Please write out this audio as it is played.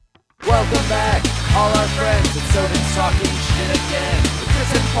Welcome back, all our friends. It's Tobin's talking shit again. With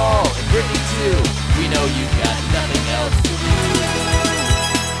Chris and Paul and Brittany too. We know you've got nothing else to do.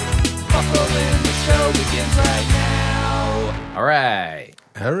 Buckle in, the show begins right now. All right.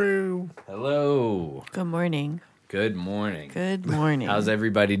 Hello. Hello. Good morning. Good morning. Good morning. How's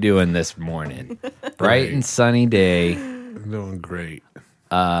everybody doing this morning? Bright and sunny day. I'm doing great.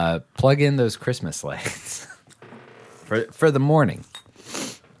 Plug in those Christmas lights for the morning.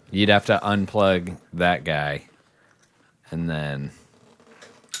 You'd have to unplug that guy, and then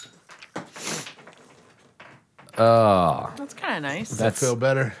That's kind of nice. Does that feel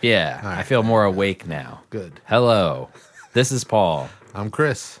better? yeah, All right. I feel more awake now. Good. Hello, this is Paul, I'm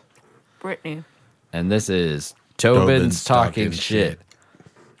Chris. Brittany. and this is Tobin's talking Talking shit. Shit.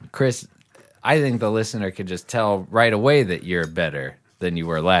 Chris, I think the listener could just tell right away that you're better than you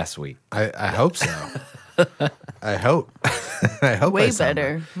were last week. I hope so. I hope. I hope Way I sound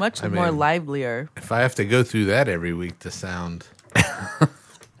better. Much I more mean- livelier. If I have to go through that every week to sound,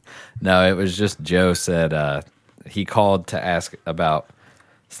 No, it was just Joe said he called to ask about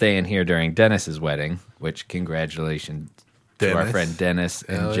staying here during Dennis's wedding, which congratulations to our Dennis. friend Dennis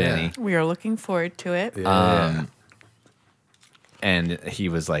and Hell Jenny. yeah. We are looking forward to it. yeah. And he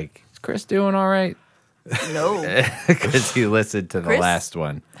was like, "Is Chris doing all right?" No. Because he listened to the Chris? last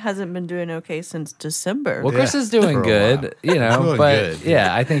one. Hasn't been doing okay since December. Well, Chris Yeah, is doing for a good, while. you know, Doing but good.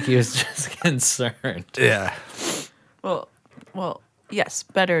 yeah, I think he was just concerned. Yeah. well, yes,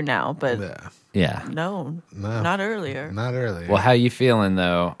 better now, but Yeah. Yeah. no, No. not earlier. Not early. Well, how you feeling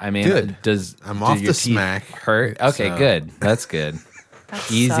though? I mean, Good. I'm I'm off your the teeth smack, hurt? Okay, so- good. That's good.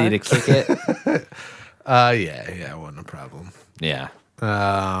 That Easy to sucks. kick it. yeah, it wasn't a problem. Yeah.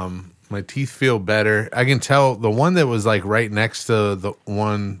 My teeth feel better. I can tell the one that was like right next to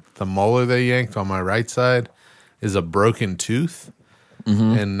the molar they yanked on my right side is a broken tooth.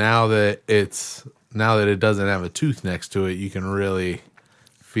 And now that it doesn't have a tooth next to it, you can really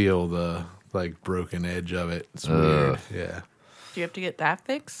feel the like broken edge of it. It's weird. Yeah. Do you have to get that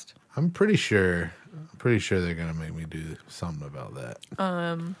fixed? I'm pretty sure they're gonna make me do something about that.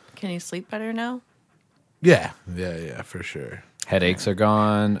 Can you sleep better now? Yeah, for sure. Headaches are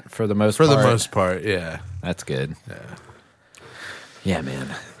gone for the most For part. the most part, yeah. That's good. Yeah, man.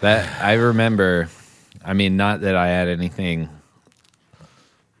 That I remember. I mean, not that I had anything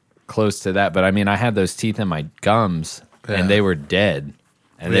close to that, but I mean, I had those teeth in my gums, Yeah. and they were dead,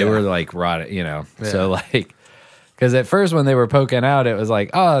 and they Yeah. were like rotted. You know, Yeah. so like, because at first when they were poking out, it was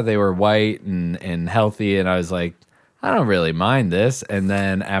like, oh, they were white and healthy, and I was like, I don't really mind this. And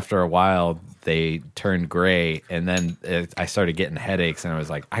then after a while, they turned gray, and then I started getting headaches, and I was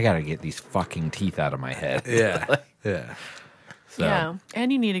like, I gotta get these fucking teeth out of my head. Yeah. Yeah. So, Yeah.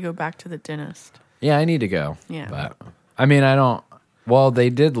 And you need to go back to the dentist. yeah, I need to go. Yeah. But I mean, I don't. Well, they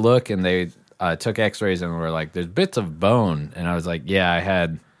did look and they took X-rays and were like, "There's bits of bone," and I was like, "Yeah, I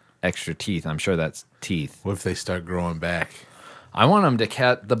had extra teeth. I'm sure that's teeth. What if they start growing back? I want them to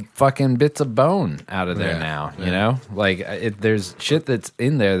cut the fucking bits of bone out of there Yeah, now. You yeah. know, like there's shit that's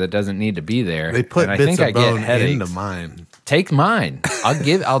in there that doesn't need to be there. They put and I bits think of I bone get headaches. into mine. Take mine.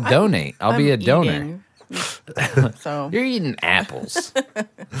 I'll donate. I'll be a I'm donor. eating. So You're eating apples,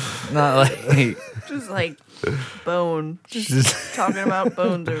 not like just like bone. Just talking about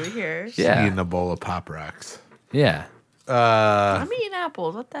bones over here. yeah, Eating a bowl of Pop Rocks. yeah. I'm eating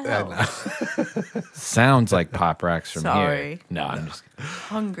apples. What the hell? Sounds like Pop Rocks from here. Sorry. No, I'm just.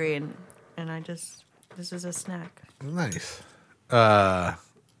 Hungry and this is a snack. Nice. Yeah,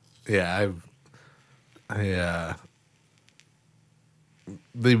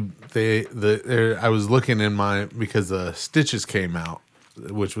 I was looking in my, because the stitches came out,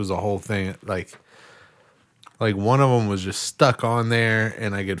 which was a whole thing. Like one of them was just stuck on there,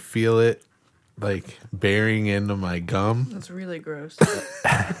 and I could feel it like burying into my gum. That's really gross.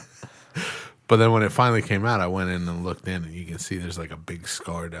 But then when it finally came out, I went in and looked in, and you can see there's like a big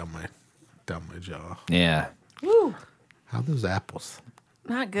scar down my jaw. Yeah. Woo. How are those apples?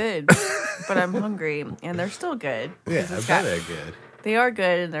 Not good, but I'm hungry, and they're still good. Yeah, Because I it's bet got- they're good. They are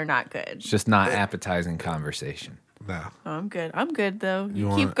good, and they're not good. It's just not appetizing conversation. No. Oh, I'm good. I'm good though. You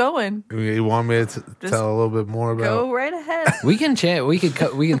You keep want- going. You want me to tell a little bit more about? Go right ahead. We can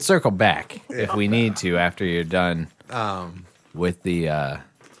we can circle back if we need to after you're done with the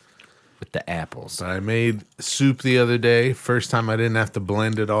apples. So I made soup the other day. First time I didn't have to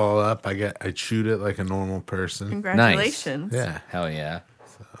blend it all up. I chewed it like a normal person. Congratulations. Yeah. Hell yeah.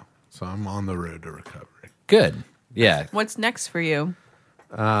 So I'm on the road to recovery. Good. Yeah. What's next for you?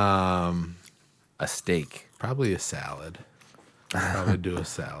 A steak. Probably a salad. Probably do a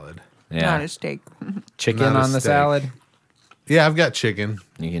salad. Yeah. Not a steak. Chicken Not a on the steak. salad. Yeah, I've got chicken.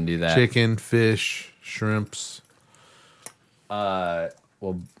 You can do that. Chicken, fish, shrimps. Well,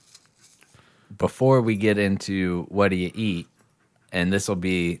 before we get into what do you eat, and this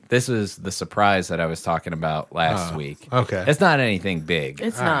is the surprise that I was talking about last week. Okay. It's not anything big.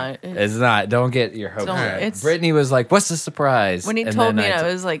 It's not. It's not. Don't get your hopes Don't- up. it's- Brittany was like, "What's the surprise?" When he And told then me, I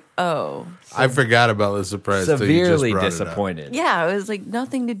was like, oh. I forgot about the surprise. till you just severely brought it up. disappointed. Yeah, it was like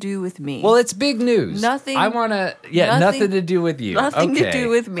nothing to do with me. Well, it's big news. Nothing- I want to. Yeah, nothing- nothing to do with you. nothing to Okay. do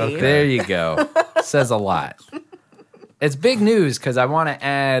with me. Okay. There you go. Says a lot. It's big news because I want to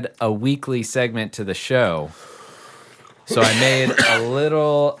add a weekly segment to the show. So I made a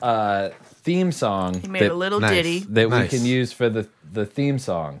little theme song He made a little Nice. ditty. that we Nice. can use for the theme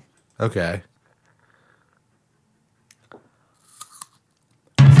song. Okay.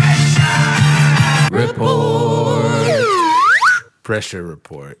 Pressure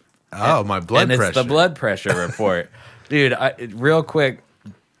report. Oh, my blood and pressure. it's the blood pressure report. Dude, real quick,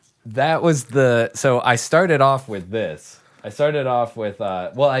 that was so I started off with this. I started off with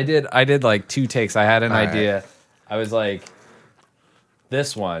I did like 2 takes. I had an All right. idea. I was like,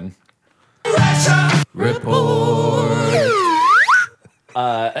 this one.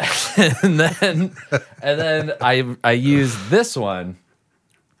 And then I used this one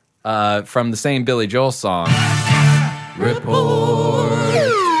from the same Billy Joel song.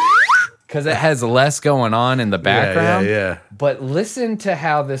 Because it has less going on in the background. Yeah. But listen to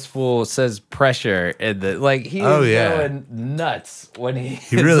how this fool says pressure in the like he Oh, is yeah. going nuts when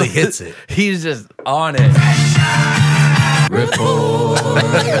He really hits it. He's just on it.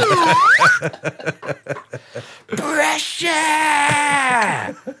 Pressure.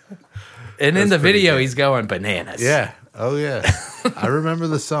 And in the pretty video, good. he's going bananas. Yeah. Oh, yeah. I remember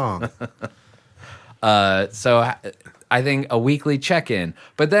the song. So I think a weekly check-in.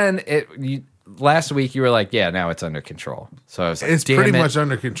 But then last week you were like, yeah, now it's under control. So I was like, It's damn pretty it. much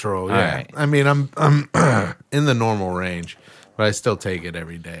under control. Yeah. right. I mean, I'm in the normal range, but I still take it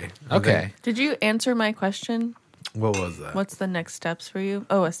every day. I Okay. think- Did you answer my question? What was that? What's the next steps for you?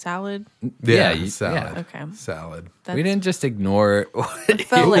 Oh, a salad? Yeah, salad. yeah. Okay. Salad. We didn't just ignore.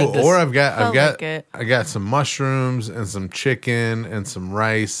 Felt Ooh, like this. or I've got felt like it. I got some mushrooms and some chicken and some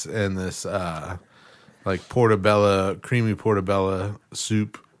rice and this like creamy portobello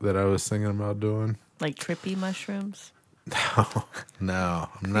soup that I was thinking about doing. Like trippy mushrooms? No,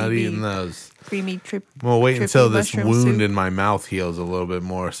 I'm not Creamy. eating those. Creamy trip. I'm gonna wait trippy until this mushroom wound soup? in my mouth heals a little bit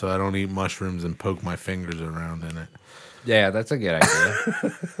more, so I don't eat mushrooms and poke my fingers around in it. Yeah, that's a good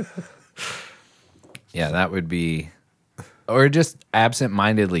idea. Yeah, that would be, or just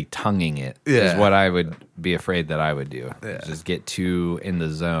absent-mindedly tonguing it is Yeah. what I would be afraid that I would do. Yeah. Just get too in the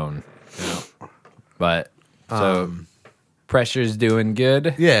zone. But so pressure's doing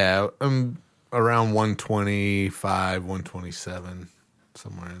good. Yeah, I'm around 125, 127,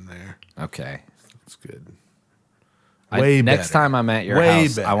 somewhere in there. Okay. It's good. Next better. time I'm at your Way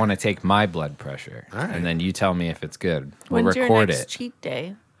house, better. I want to take my blood pressure, All right. and then you tell me if it's good. We'll When's your record next it. cheat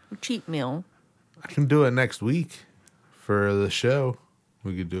day? Cheat meal? I can do it next week for the show.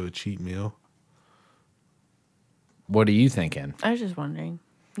 We could do a cheat meal. What are you thinking? I was just wondering.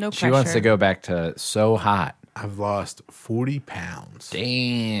 No pressure. She wants to go back to so hot. I've lost 40 pounds.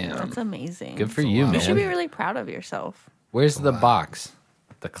 Damn. That's amazing. Good for you, You man. should be really proud of yourself. Where's the box?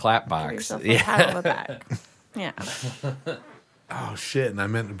 The clap Give box. yourself a pat on the back. Yeah. Oh shit! And I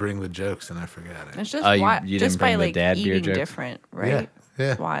meant to bring the jokes, and I forgot it. It's just Oh, you wild. didn't Just bring by the like dad beer eating jokes? different, right?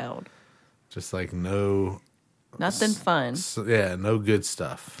 Yeah. Wild. Just like no Nothing fun. no good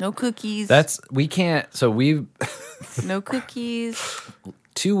stuff. No cookies. We can't. So no cookies.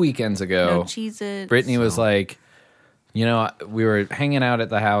 2 weekends ago, No Cheez-Its. Brittany was like, we were hanging out at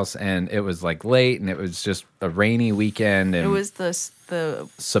the house and it was like late and it was just a rainy weekend and It was the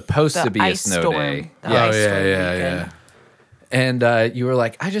supposed the to be a ice snow storm. day. The Yeah. ice yeah, storm yeah, weekend. yeah. And you were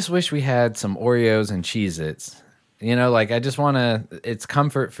like, I just wish we had some Oreos and Cheez-Its. I just want to, it's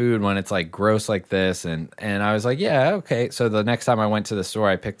comfort food when it's like gross like this. And I was like, yeah, okay. So the next time I went to the store,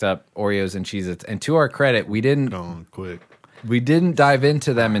 I picked up Oreos and Cheez-Its. And to our credit, we didn't Going quick. dive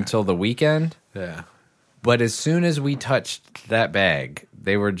into them until the weekend. Yeah. But as soon as we touched that bag,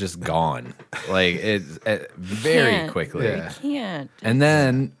 they were just gone. Like very Can't. quickly. Yeah. I can't. And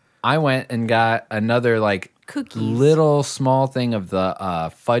then I went and got another like Cookies. little small thing of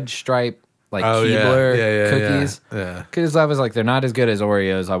the fudge stripe like Oh, yeah. Keebler Yeah, cookies. Yeah. Because I was like, they're not as good as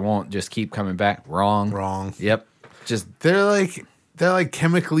Oreos. I won't just keep coming back. Wrong. Yep. Just They're like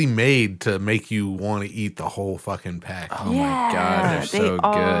chemically made to make you want to eat the whole fucking pack. oh my god, they're so good.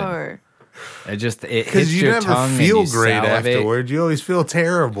 are. It hits Because you your never tongue feel and you great salivate. afterward. You always feel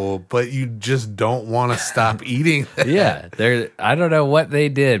terrible, but you just don't want to stop eating them. Yeah, I don't know what they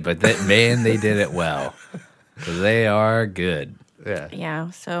did, but man, they did it well. 'Cause they are good. Yeah.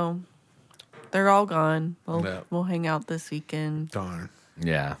 Yeah, so they're all gone. Yeah. We'll hang out this weekend. Darn.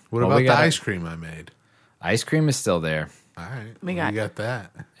 Yeah. What Well, about we the gotta- ice cream I made? Ice cream is still there. All right. We well, got- you got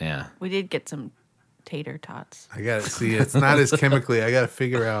that. Yeah. We did get some tater tots. I got to see. It's not as chemically. I got to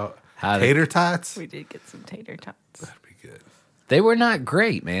figure out How to- tater tots. We did get some tater tots. That'd be good. They were not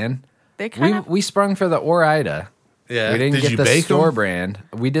great, man. They kind of. We sprung for the Ore-Ida. Yeah. We didn't Did get you the bake 'em? store brand.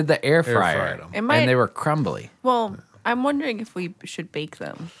 We did the air fryer, fried 'em. It might- and they were crumbly. Well, I'm wondering if we should bake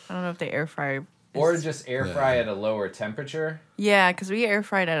them. I don't know if the air fryer. Or just air fry at a lower temperature. Yeah, because we air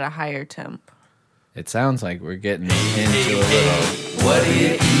fried at a higher temp. It sounds like we're getting into a little. What do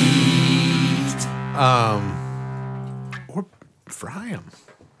you eat? Or fry them.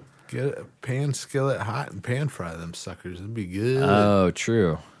 Get a pan skillet hot and pan fry them suckers. It'd be good. Oh,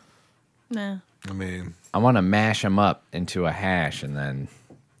 true. Nah. I mean, I want to mash them up into a hash and then.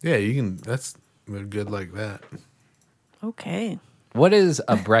 yeah, you can. They're good like that. Okay. What is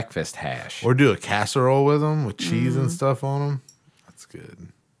a breakfast hash? Or do a casserole with them with cheese and stuff on them. That's good.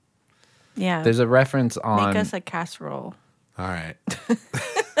 Yeah. There's a reference on. Make us a casserole. All right.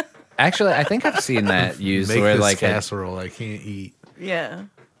 Actually, I think I've seen that used Make where this like casserole. I can't eat. Yeah.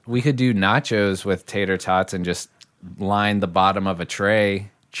 we could do nachos with tater tots and just line the bottom of a tray,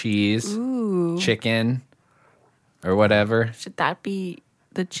 cheese, chicken, or whatever. Should that be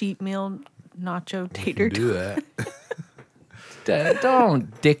the cheat meal nacho tater Do tot? that.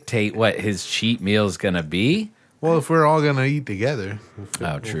 Don't dictate what his cheat meal is going to be. Well, if we're all gonna eat together,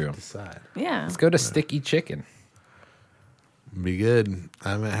 Oh, true. We'll decide. Yeah. Let's go to sticky chicken. Be good.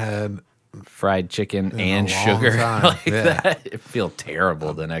 I haven't had Fried chicken a and long sugar time. like Yeah. that. It feel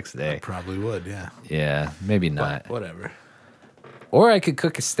terrible the next day. Probably would. Yeah. Yeah, maybe not. Whatever. Or I could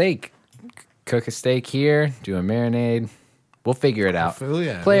cook a steak. Cook a steak here, do a marinade. We'll figure it out.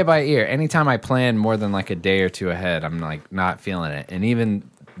 Yeah. Play it by ear. Anytime I plan more than like a day or two ahead, I'm like not feeling it. And even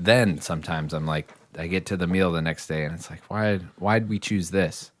then, sometimes I'm like, I get to the meal the next day and it's like, why'd we choose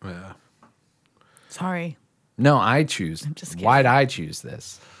this? Yeah. Sorry. No, I choose. just kidding. Why'd I choose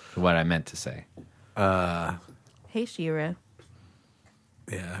this? Is what I meant to say. Hey, Shira.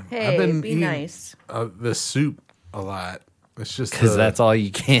 Yeah. Hey, be eating, nice. The soup a lot. It's just Because the- that's all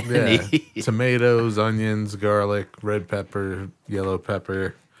you can yeah, eat. tomatoes, onions, garlic, red pepper, yellow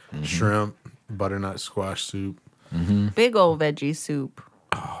pepper, Mm-hmm. shrimp, butternut squash soup. Big old veggie soup.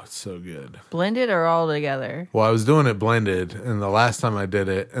 Oh, it's so good. Blended or all together? Well, I was doing it blended, and the last time I did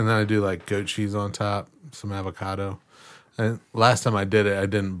it, and then I do like goat cheese on top, some avocado. And last time I did it, I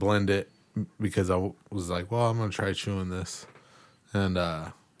didn't blend it because I was like, well, I'm gonna try chewing this, and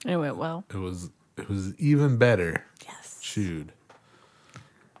It went well. it was even better Yes. chewed.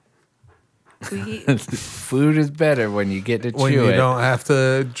 Food is better when you get to When chew you it. don't have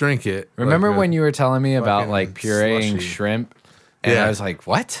to drink it. Remember like a when you were telling me about fucking like pureeing slushy. shrimp? And Yeah. I was like,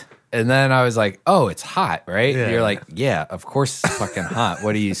 what? And then I was like, oh, it's hot, right? Yeah. You're like, yeah, of course it's fucking hot.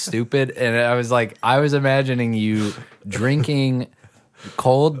 What are you, stupid? And I was like, I was imagining you drinking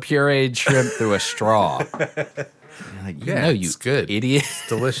cold pureed shrimp through a straw. You're like, Yeah, you it's good. idiot.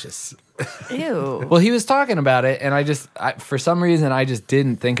 delicious? Ew. Well, he was talking about it, and for some reason, I just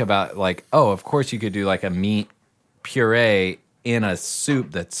didn't think about like, oh, of course you could do like a meat puree in a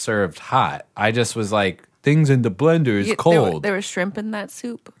soup that's served hot. I just was like, things in the blender is cold. There was shrimp in that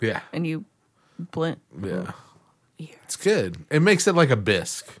soup. Yeah. And you blend. Yeah, Ew. it's good. It makes it like a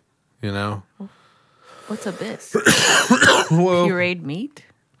bisque, you know. What's a bisque? Well, Pureed meat?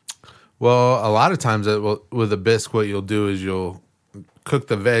 Well, a lot of times with a bisque, what you'll do is you'll cook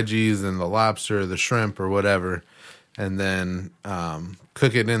the veggies and the lobster, or the shrimp, or whatever, and then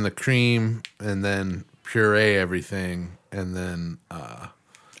cook it in the cream, and then puree everything, and then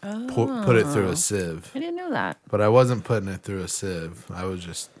put it through a sieve. I didn't know that. But I wasn't putting it through a sieve. I was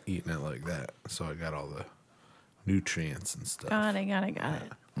just eating it like that, so I got all the nutrients and stuff. Got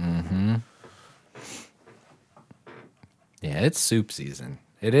it. Yeah, it's soup season.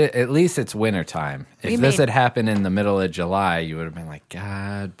 At least it's winter time. If We this made- had happened in the middle of July, you would have been like,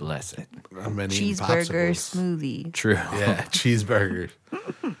 God bless it. I've been eating Cheeseburger popsicles. smoothie. True. Yeah, cheeseburgers.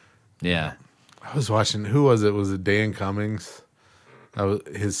 Yeah. I was watching. Who was it? Was it Dan Cummings?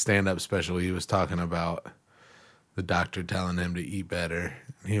 His stand-up special. He was talking about the doctor telling him to eat better.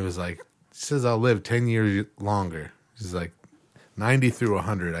 And he was like, he says I'll live 10 years longer. He's like, 90 through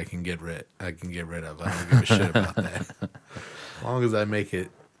 100, I can get rid of. I don't give a shit about that. As long as I make it,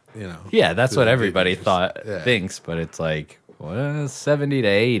 you know. Yeah, that's through what the everybody good years. thought Yeah. thinks, but it's like, well, 70 to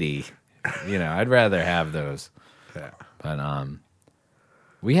 80. I'd rather have those. Yeah. But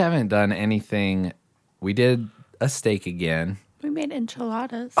we haven't done anything. We did a steak again. We made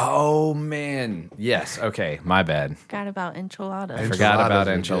enchiladas. Oh man, yes. Okay, my bad. Forgot about enchiladas. Enchiladas Forgot about are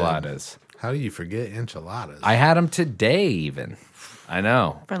good. enchiladas. How do you forget enchiladas? I had them today. Even I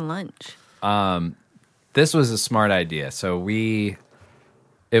know. For lunch. This was a smart idea. So it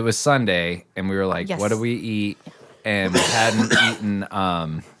was Sunday, and we were like, Yes. "What do we eat?" And we hadn't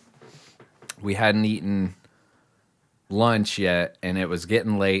eaten lunch yet, and it was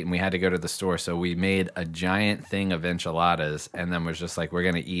getting late, and we had to go to the store. So we made a giant thing of enchiladas, and then was just like, "We're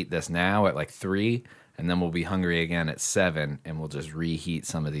gonna eat this now at like 3, and then we'll be hungry again at 7, and we'll just reheat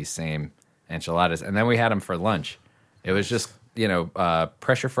some of these same enchiladas." And then we had them for lunch. It was just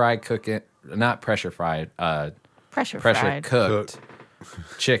pressure fried pressure Fried. cooked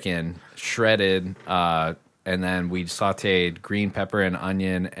chicken, shredded, and then we sauteed green pepper and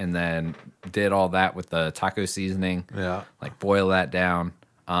onion, and then did all that with the taco seasoning. Yeah. Like boil that down,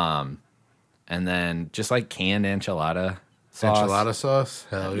 and then just like canned enchilada sauce. Enchilada sauce?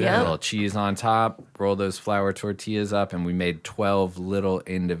 Hell Yeah. yeah. A little cheese on top, roll those flour tortillas up, and we made 12 little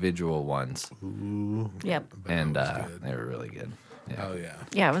individual ones. Yep. And they were really good. Yeah. Hell yeah.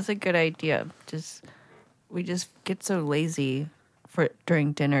 Yeah, it was a good idea. We just get so lazy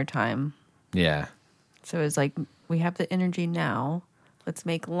during dinner time. Yeah. So it's like we have the energy now. Let's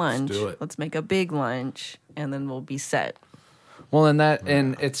make lunch. do it. Let's make a big lunch, and then we'll be set. Well, and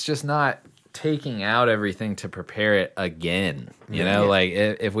it's just not taking out everything to prepare it again. You know, Yeah. like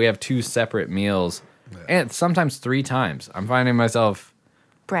if we have 2 separate meals, and sometimes 3 times, I'm finding myself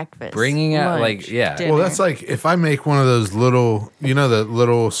Breakfast. Bringing out, lunch, like, yeah. dinner. Well, that's like if I make one of those little, the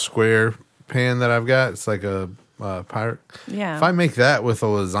little square pan that I've got, it's like a pirate. Yeah. If I make that with a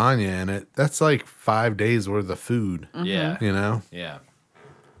lasagna in it, that's like 5 days worth of food. yeah, yeah.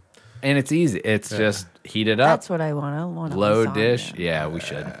 And it's easy. It's just heat it up, That's what I want. I want a low lasagna. dish. Yeah, we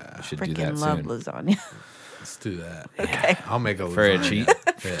should do that Freaking love soon lasagna. Let's do that. Okay. I'll make a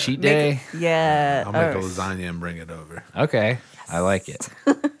lasagna. for a cheat day. Yeah. I'll make a Or- lasagna and bring it over. Okay, I like it.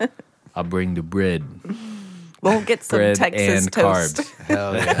 I'll bring the bread, We'll get some bread Texas and toast. carbs.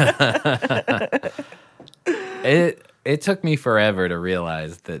 Hell yeah. It took me forever to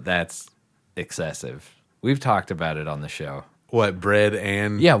realize that that's excessive. We've talked about it on the show. What, bread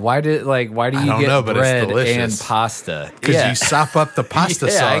and... Yeah, why do you don't get know, but it's bread delicious. and pasta? Because Yeah. you sop up the pasta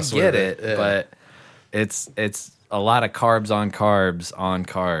yeah, sauce I get with it, Yeah. but it's a lot of carbs on carbs on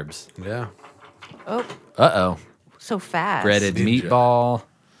carbs. Yeah. Oh, Uh-oh. so fast. Breaded Ninja.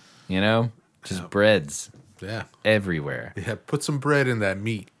 meatball, just breads Yeah. everywhere. Yeah. Put some bread in that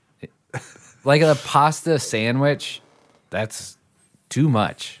meat. Like a pasta sandwich, that's too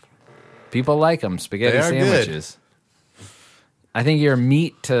much. People like them, spaghetti They are good. sandwiches. I think your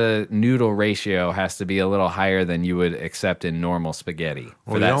meat to noodle ratio has to be a little higher than you would accept in normal spaghetti for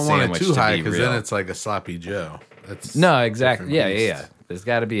Well, you that don't want it sandwich too to high be because real. then it's like a sloppy Joe. That's No, exactly. different Yeah, beast. yeah. There's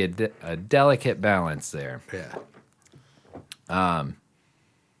got to be a delicate balance there. Yeah.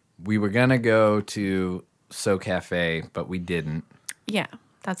 We were gonna go to So Cafe, but we didn't. Yeah,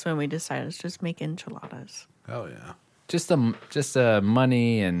 that's when we decided let's just make enchiladas. Hell yeah. Just a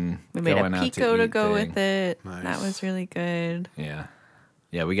money and We made a going out pico to eat go thing. with it. Nice. That was really good. Yeah,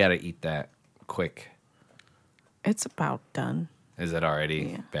 yeah. We got to eat that quick. It's about done. Is it already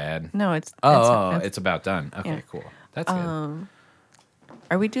Yeah. bad? No, it's It's about done. Okay, Yeah. cool. That's good.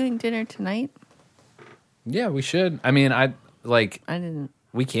 Are we doing dinner tonight? Yeah, we should. I mean, I didn't.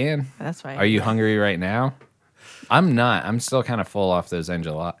 we can. That's why. Are you hungry right now? I'm not. I'm still kind of full off those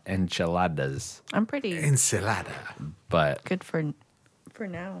enchiladas, I'm pretty Ensalada. but good for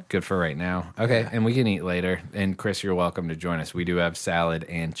now. good for right now. Okay, and we can eat later. And Chris, you're welcome to join us. We do have salad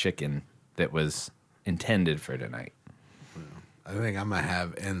and chicken that was intended for tonight. I think I'm going to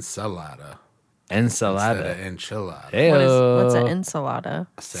have ensalada instead of Ensalada. enchilada. What's an Heyo. ensalada?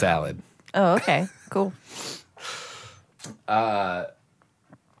 Salad. Oh, okay, cool.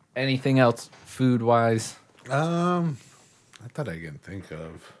 Anything else food wise? I thought I can think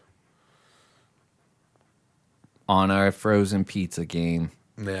of. On our frozen pizza game.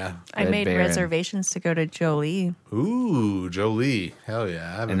 Yeah. I Red made Baron. reservations to go to Jolie. Ooh, Jolie. Hell yeah.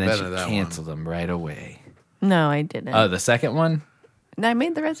 I haven't And then been she to that canceled them right away. No, I didn't. Oh, the second one? And I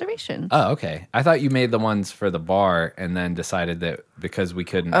made the reservation. Oh, okay. I thought you made the ones for the bar and then decided that because we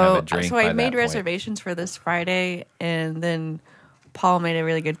couldn't have a drink. so by I that made point. reservations for this Friday, and then Paul made a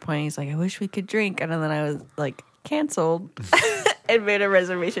really good point. He's like, "I wish we could drink," and then I was like, canceled and made a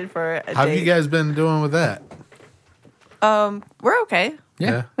reservation for a How have date. you guys been doing with that? We're okay.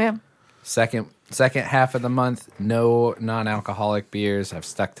 Yeah. Yeah. Second second half of the month, no non-alcoholic beers. I've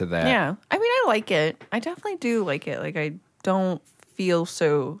stuck to that. Yeah. I mean, I like it. I definitely do like it. Like, I don't feel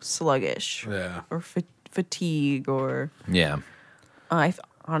so sluggish Yeah. or fatigue or Yeah.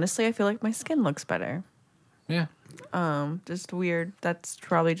 honestly, I feel like my skin looks better. Yeah. Just weird. That's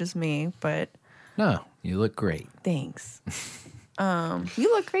probably just me, but No, you look great. thanks.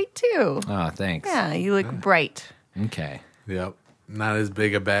 You look great too. Oh, thanks. Yeah, you look bright. Okay. Yep. Not as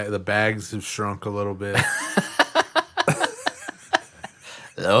big a bag. The bags have shrunk a little bit.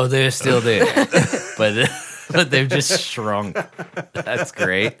 Oh, they're still there, but they've just shrunk. That's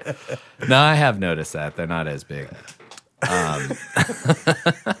great. No, I have noticed that they're not as big.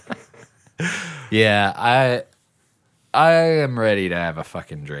 Yeah, I am ready to have a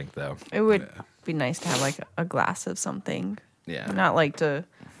fucking drink though. It would be nice to have like a glass of something. Yeah. Not like to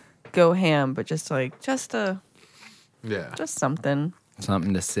go ham, but just Yeah. something.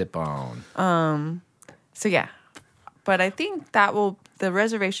 Something to sip on. So yeah. But I think the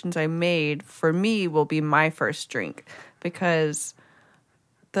reservations I made for me will be my first drink because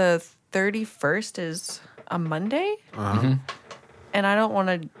the 31st is a Monday. Uh-huh. And I don't want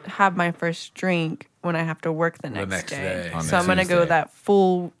to have my first drink when I have to work the next day. day. On So I'm going to go Tuesday. that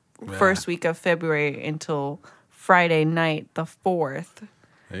full Yeah. first week of February until Friday night, the 4th,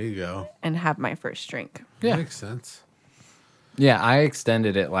 There you go. and have my first drink Yeah. Makes sense. Yeah, I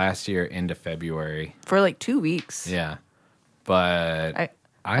extended it last year into February. for like 2 weeks. Yeah. But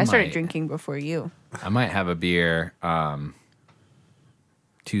I started might- drinking before you. I might have a beer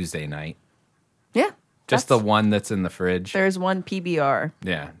Tuesday night. Yeah. Just the one that's in the fridge. There's one PBR.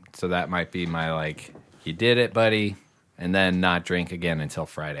 Yeah. So that might be my like, you did it, buddy, and then not drink again until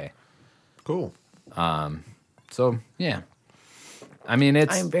Friday. Cool. So yeah. I mean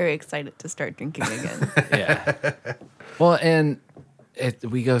it's I'm very excited to start drinking again. yeah. Well, and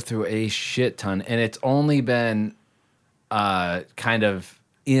we go through a shit ton, and it's only been kind of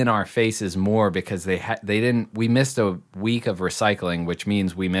in our faces more because we missed a week of recycling, which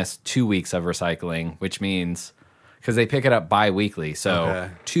means we missed 2 weeks of recycling, which means because they pick it up bi-weekly. So Okay.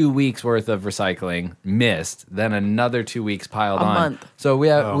 2 weeks worth of recycling missed, then another 2 weeks piled A on. month. So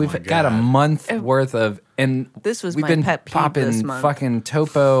Oh my we've got a God. month worth of, and This was we've my been pet peeve popping this month. fucking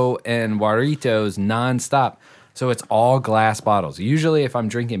Topo and Warritos nonstop. So it's all glass bottles. Usually if I'm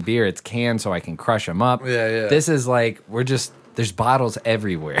drinking beer, it's canned so I can crush them up. Yeah, yeah. This is like, there's bottles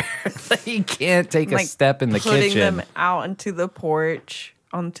everywhere. You can't take a Like, step in the putting kitchen. them out onto the porch,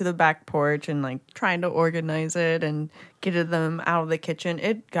 onto the back porch, and like trying to organize it and getting them out of the kitchen.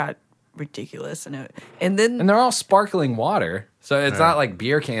 It got ridiculous, and then And they're all sparkling water. So it's not like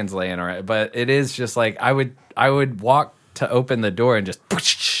beer cans laying around, but it is just like I would walk to open the door and just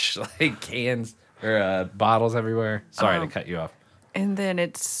like cans or bottles everywhere. Sorry to cut you off. and then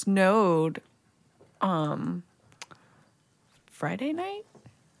it snowed Friday night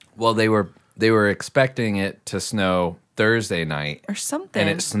Well, they were expecting it to snow Thursday night, or something. and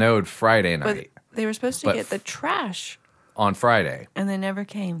it snowed Friday but night they were supposed to But get the trash, on Friday. and they never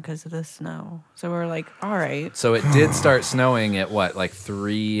came because of the snow. So we're like, all right. So it did start snowing at what, like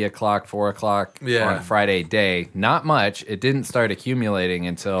 3 o'clock, 4 o'clock Yeah. on Friday day. Not much. It didn't start accumulating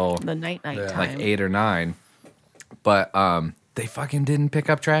until The night Yeah. time. like 8 or 9. But they fucking didn't pick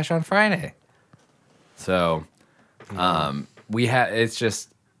up trash on Friday. So it's just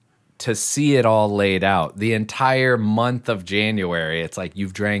to see it all laid out. The entire month of January, it's like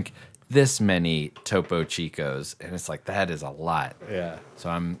you've drank this many Topo Chicos, and it's like that is a lot. Yeah. So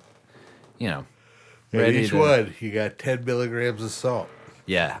I'm, And ready each to- one, you got 10 milligrams of salt.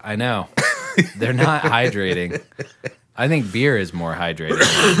 Yeah, I know. They're not hydrating. I think beer is more hydrating.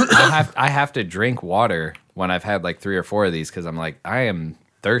 I have to drink water when I've had like 3 or 4 of these because I'm like, I am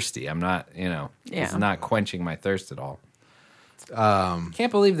thirsty. I'm not, it's Yeah. not quenching my thirst at all. Can't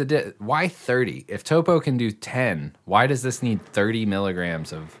believe why 30? If Topo can do 10, why does this need 30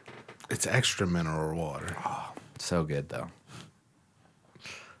 milligrams of? It's extra mineral water. So good though.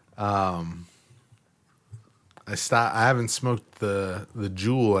 I haven't smoked the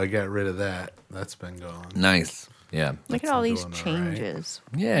Juul. I got rid of that. That's been gone. Nice. Yeah. Look at all these doing all right. changes.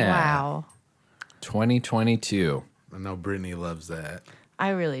 Yeah. Wow. 2022. I know Brittany loves that. I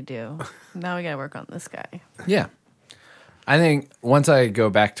really do. Now we gotta work on this guy. Yeah. I think once I go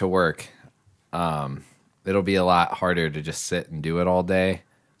back to work, it'll be a lot harder to just sit and do it all day.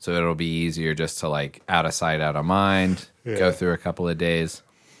 So it'll be easier just to like out of sight, out of mind, go Yeah. through a couple of days.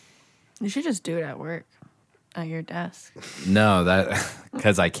 You should just do it at work, at your desk. No,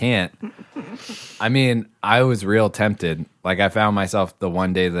 because I can't. I mean, I was real tempted. Like I found myself the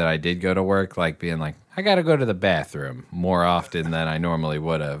one day that I did go to work, like being like, I got to go to the bathroom more often than I normally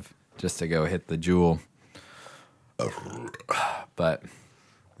would have. just to go hit the jewel. But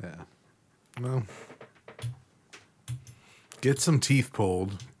Yeah. Well, get some teeth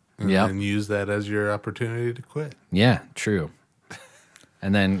pulled and Yep. then use that as your opportunity to quit. yeah, true.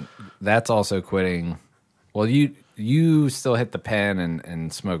 And then that's also quitting. Well, you still hit the pen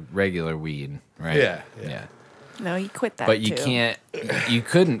and smoke regular weed, right? Yeah. No, you quit that. But you too. can't. You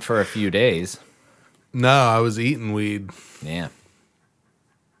couldn't for a few days. No, I was eating weed. Yeah.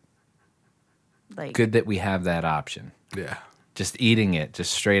 Like, Good that we have that option. Yeah. Just eating it,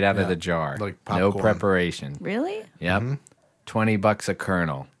 just straight out of Yeah, the jar. like no popcorn. preparation. really? Yep. $20 a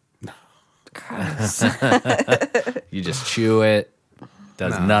kernel. Gross. You just chew it.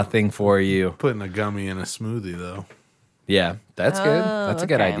 Does nothing for you. Putting a gummy in a smoothie, though. Yeah, that's good. That's a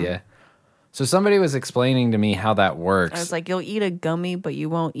good okay. idea. So somebody was explaining to me how that works. I was like, you'll eat a gummy, but you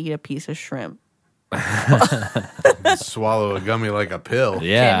won't eat a piece of shrimp. Swallow a gummy like a pill.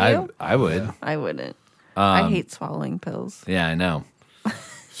 yeah, Can you? I would. I wouldn't. I hate swallowing pills. Yeah, I know.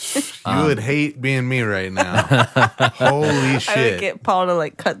 You would hate being me right now. Holy I would shit. get Paul to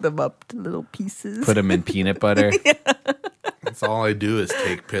like cut them up to little pieces. Put them in peanut butter. That's all I do is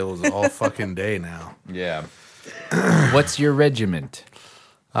take pills all fucking day now. Yeah. What's your regiment?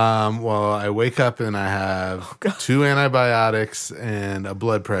 Well, I wake up and I have 2 antibiotics and a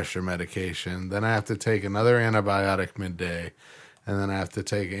blood pressure medication. Then I have to take another antibiotic midday. And then I have to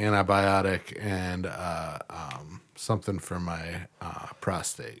take an antibiotic and something for my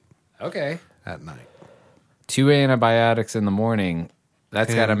prostate Okay. at night. 2 antibiotics in the morning.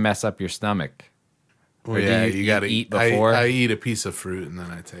 That's got to And- mess up your stomach. Well, Or do yeah, you- you got to you eat eat before? I eat a piece of fruit and then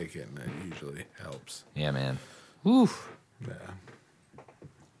I take it, and it usually helps. Yeah, man. Oof. Yeah.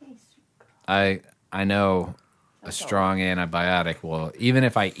 I know a strong antibiotic will, even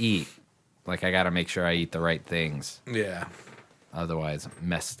if I eat, like I got to make sure I eat the right things. Yeah. Otherwise, I'm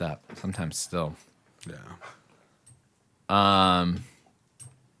messed up. Sometimes still. Yeah.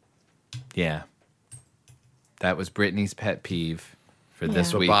 Yeah. That was Brittany's pet peeve for this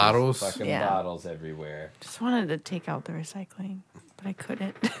Yeah. The week. bottles? Fucking Yeah. bottles everywhere. Just wanted to take out the recycling, but I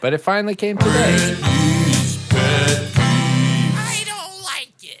couldn't. But it finally came today.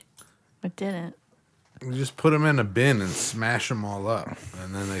 I didn't. You just put them in a bin and smash them all up,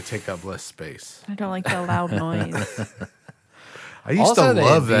 and then they take up less space. I don't like the loud noise. I used Also, to they'd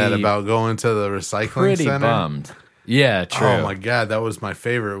love that be about going to the recycling Pretty center. bummed. Yeah, true. Oh my god, that was my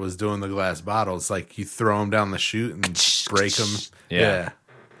favorite. Was doing the glass bottles. Like you throw them down the chute and break them. Yeah.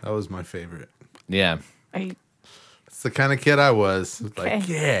 That was my favorite. Yeah. It's the kind of kid I was. Like, Okay.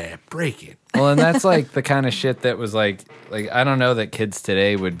 yeah, break it. Well, and that's like the kind of shit that was like I don't know that kids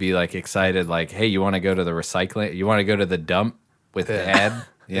today would be like excited, like, hey, you want to go to the recycling? You want to go to the dump with Yeah. Dad?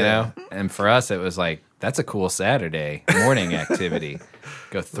 You know? And for us, it was like, that's a cool Saturday morning activity.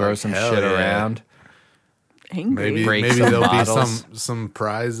 Go throw Like, some hell shit yeah. around. Angry. Maybe Break maybe some there'll bottles. be some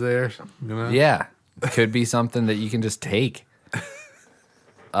prize there. You know? Yeah. Could be something that you can just take.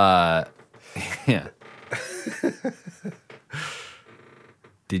 Yeah.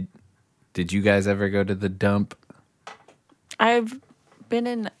 Did you guys ever go to the dump? I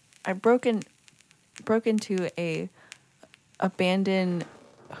broke into a abandoned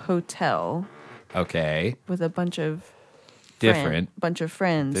hotel Okay. with a bunch of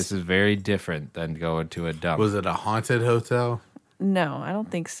friends. This is very different than going to a dump. Was it a haunted hotel? No, I don't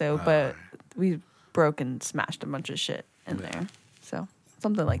think so, but we broke and smashed a bunch of shit in there. So,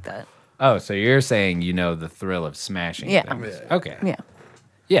 something like that. Oh, so you're saying you know the thrill of smashing Yeah. things. Yeah. Okay. Yeah.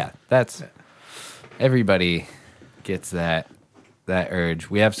 Yeah, that's everybody gets that urge.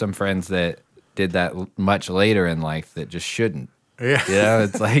 We have some friends that did that much later in life that just shouldn't. Yeah. You know,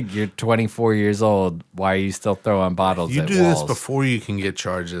 it's like you're 24 years old. Why are you still throwing bottles You at do walls? this before you can get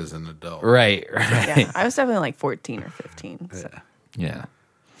charged as an adult. Right. Yeah. I was definitely like 14 or 15. So. Yeah.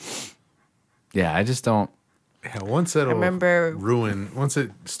 Yeah, I just don't. Yeah, once it'll remember- once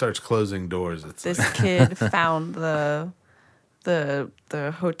it starts closing doors, it's This like, kid found the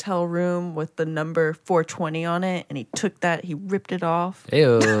hotel room with the number 420 on it, and he took that, he ripped it off.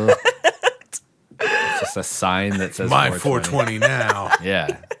 Ew. It's just a sign that says my 420. 420 now.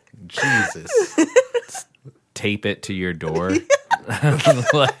 Yeah. Jesus. Tape it to your door.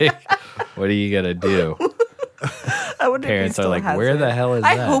 Like, what are you gonna do? I wonder Parents if he are still like, has "Where it. the hell is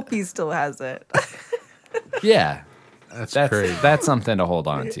I that?" hope he still has it. Yeah, That's that's crazy. that's something to hold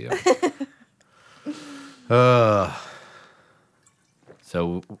on to.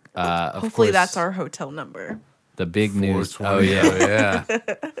 So, of Hopefully course, that's our hotel number. the big news. 420. Oh yeah,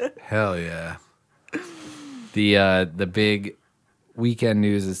 yeah. Hell yeah. the big weekend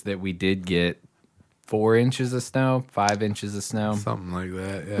news is that we did get 4 inches of snow, 5 inches of snow. Something like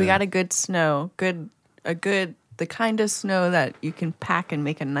that. Yeah. We got a good snow. The kind of snow that you can pack and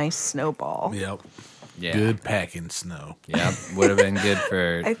make a nice snowball. Yep. Yeah. Good packing snow. Yeah, would have been good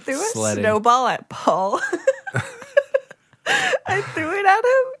for I threw sledding. a snowball at Paul. I threw it at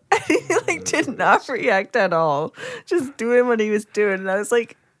him, and he like did not react at all. Just doing what he was doing, and I was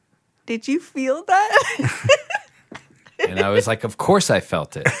like, "Did you feel that?" And I was like, of course I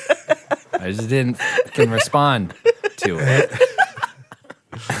felt it. I just didn't can respond to it.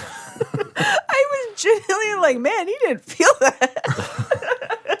 I was genuinely like, "Man, he didn't feel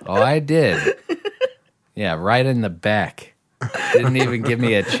that." Oh, I did. Yeah, right in the back. Didn't even give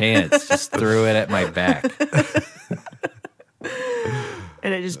me a chance. Just threw it at my back.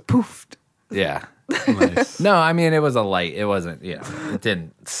 And it just poofed. Yeah. Nice. No, I mean, it was a light. It wasn't, it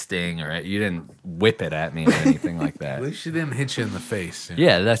didn't sting or you didn't whip it at me or anything like At that. least she didn't hit you in the face. You know?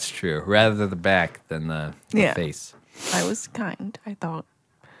 Yeah, that's true. Rather the back than the Yeah. face. I was kind. I thought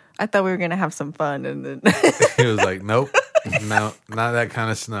we were gonna have some fun, and then He was like, nope, no, not that kind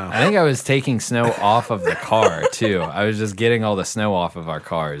of snow. I think I was taking snow off of the car, too. I was just getting all the snow off of our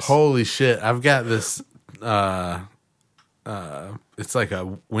cars. Holy shit. I've got this, it's like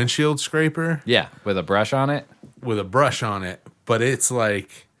a windshield scraper Yeah, with a brush on it. with a brush on it, but it's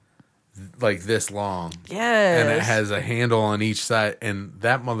like this long. yes, And it has a handle on each side, and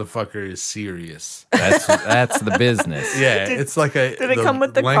that motherfucker is serious. That's the business. Yeah, it's like did it come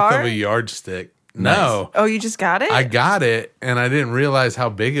with the length car? of a yardstick. Nice. No. Oh, you just got it? I got it, and I didn't realize how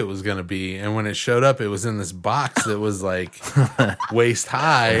big it was going to be. And when it showed up, it was in this box that was like waist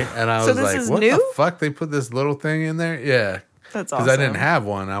high. And I So was this like, is what new? the fuck? They put this little thing in there? Yeah. That's Because awesome. I didn't have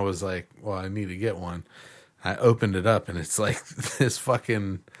one. I was like, well, I need to get one. I opened it up, and it's like this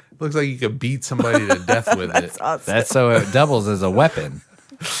fucking, looks like you could beat somebody to death with That's it. awesome. That's so it doubles as a weapon.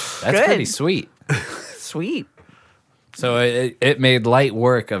 That's Good. pretty sweet. Sweet. So it made light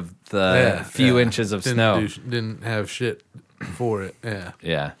work of the Yeah, few yeah. inches of Didn't snow. didn't have shit for it. Yeah.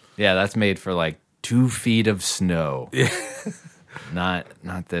 Yeah. Yeah, that's made for like 2 feet of snow. Yeah. Not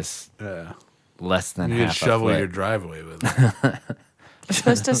this Yeah. less than You could half shovel a foot. your driveway with it. It's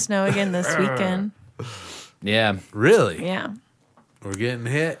supposed to snow again this weekend. Yeah, Really? Yeah. We're getting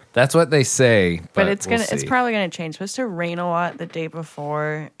hit? that's what they say. But But it's we'll it's see. probably gonna change. It's supposed to rain a lot the day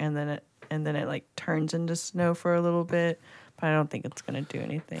before, and then it like turns into snow for a little bit. But I don't think it's gonna do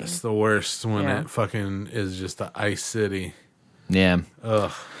anything. It's the worst when Yeah. it fucking is just the ice city. Yeah.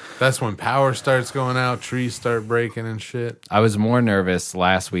 Ugh. That's when power starts going out, trees start breaking and shit. I was more nervous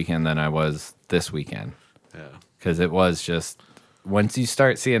last weekend than I was this weekend Yeah. because it was just once you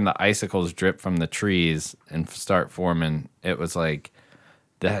start seeing the icicles drip from the trees and start forming, it was like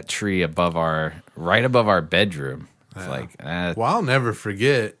that tree right above our bedroom. It's like, Well, I'll never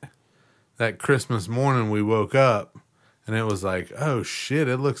forget that Christmas morning we woke up and it was like, oh shit,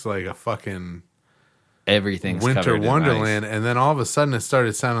 it looks like a fucking everything's winter covered in wonderland. ice. And then all of a sudden it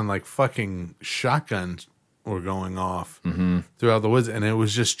started sounding like fucking shotguns were going off throughout the woods. And it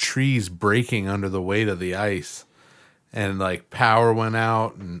was just trees breaking under the weight of the ice. And like power went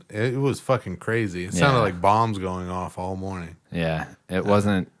out and it was fucking crazy. It sounded Yeah. like bombs going off all morning. Yeah, it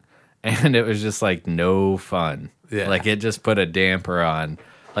wasn't, and it was just like no fun. Yeah. Like it just put a damper on.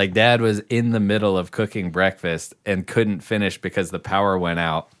 Like Dad was in the middle of cooking breakfast and couldn't finish because the power went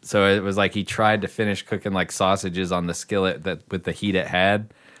out. So it was like he tried to finish cooking like sausages on the skillet that with the heat it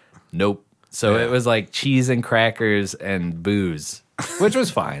had. Nope. So Yeah. it was like cheese and crackers and booze, which was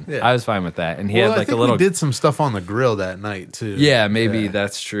fine. Yeah. I was fine with that. And he Well, had I like think a little we did some stuff on the grill that night too. Yeah, maybe Yeah.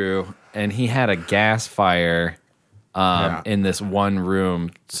 that's true. And he had a gas fire Yeah. in this one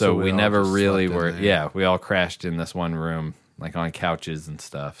room, so, So we we all never just really slept in were. there. Yeah, we all crashed in this one room, like on couches and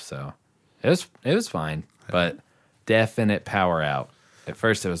stuff. So it was fine, but definite power out. At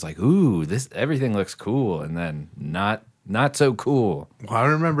first, it was like, "Ooh, everything looks cool," and then not so cool. Well, I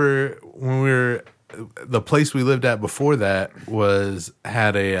remember when the place we lived at before that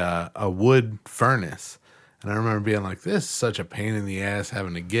had a wood furnace. And I remember being like, this is such a pain in the ass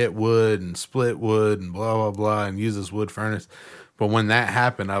having to get wood and split wood and blah, blah, blah and use this wood furnace. But when that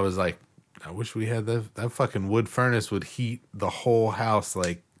happened, I was like, I wish we had that fucking wood furnace would heat the whole house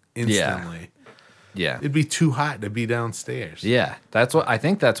like instantly. Yeah, It'd be too hot to be downstairs. yeah. I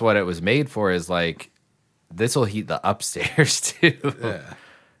think that's what it was made for. Is like this will heat the upstairs too. Yeah.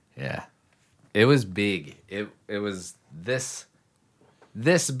 Yeah. It was big. It was this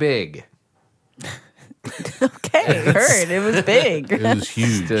big. Okay, heard. It was big. It was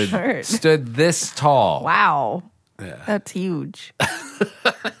huge. Heard. Stood this tall. Wow. Yeah. That's huge.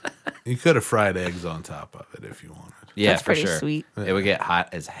 You could have fried eggs on top of it if you wanted. Yeah, That's for pretty sure. sweet. It would get hot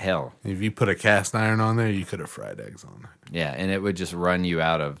as hell. If you put a cast iron on there, you could have fried eggs on it. Yeah, and it would just run you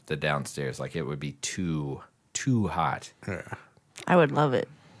out of the downstairs. Like it would be too hot. Yeah. I would love it.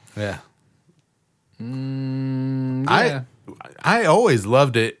 Yeah. Yeah. I always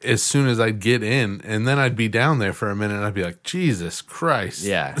loved it as soon as I'd get in, and then I'd be down there for a minute, and I'd be like, Jesus Christ.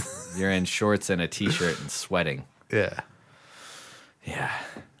 Yeah. You're in shorts and a t-shirt and sweating. Yeah. Yeah.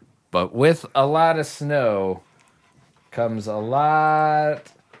 But with a lot of snow comes a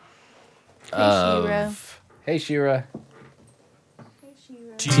lot of... Hey, Shira.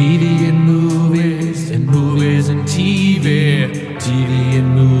 TV and movies and movies and TV. TV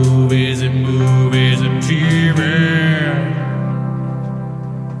and movies and movies and TV.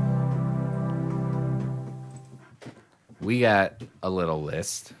 We got a little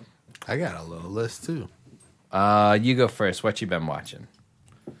list. I got a little list, too. You go first. What you been watching?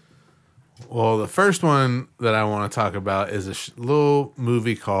 Well, the first one that I want to talk about is a little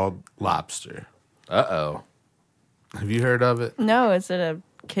movie called Lobster. Uh-oh. Have you heard of it? No, is it a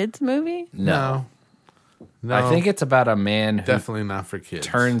kids movie? No. I think it's about a man who definitely not for kids.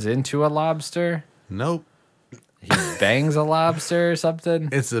 turns into a lobster. Nope. He bangs a lobster or something.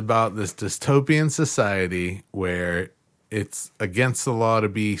 It's about this dystopian society where it's against the law to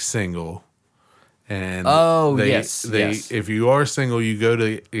be single. And yes. If you are single, you go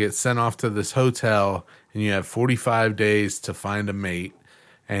to get sent off to this hotel and you have 45 days to find a mate.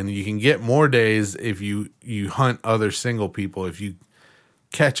 And you can get more days if you hunt other single people. If you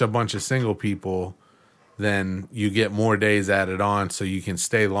catch a bunch of single people, then you get more days added on so you can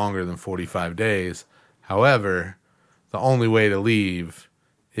stay longer than 45 days. However, the only way to leave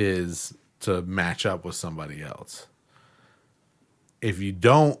is to match up with somebody else. If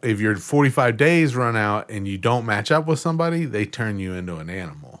your 45 days run out and you don't match up with somebody, they turn you into an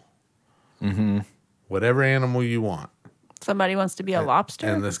animal. Mm-hmm. Whatever animal you want. Somebody wants to be a lobster?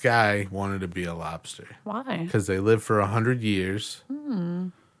 And this guy wanted to be a lobster. Why? Because they lived for 100 years.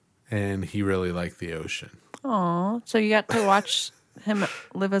 And he really liked the ocean. Oh, so you got to watch him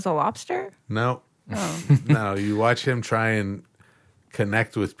live as a lobster? No. Oh. No, you watch him try and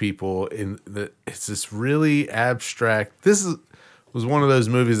connect with people. It's this really abstract. Was one of those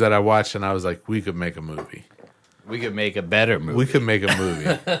movies that I watched and I was like, we could make a movie. We could make a better movie. We could make a movie.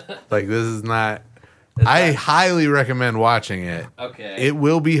 Like, this is not... I highly recommend watching it. Okay. It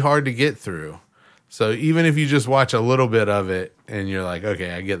will be hard to get through. So even if you just watch a little bit of it and you're like,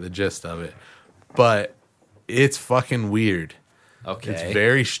 okay, I get the gist of it. But it's fucking weird. Okay. It's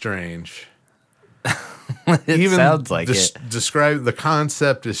very strange. It sounds like it. Describe the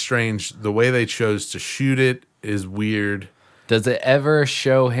concept is strange. The way they chose to shoot it is weird. Does it ever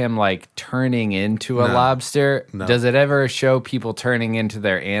show him like turning into a lobster? No. Does it ever show people turning into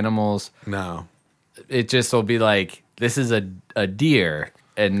their animals? No. It just will be like, this is a deer,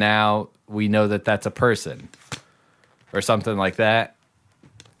 and now we know that that's a person, or something like that.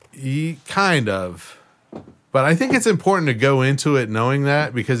 Kind of. But I think it's important to go into it knowing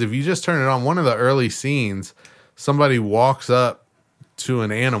that, because if you just turn it on, one of the early scenes, somebody walks up to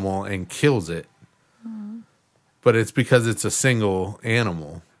an animal and kills it. But it's because it's a single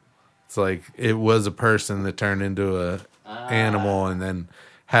animal. It's like it was a person that turned into a animal and then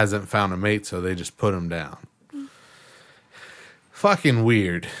hasn't found a mate, so they just put him down. Fucking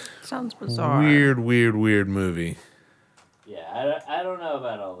weird. Sounds bizarre. Weird movie. Yeah, I don't know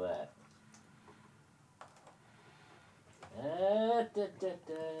about all that.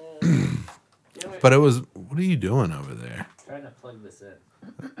 But it was... What are you doing over there? Trying to plug this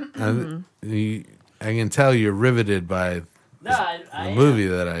in. I can tell you're riveted by the movie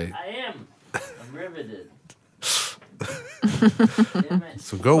that I am. I'm riveted.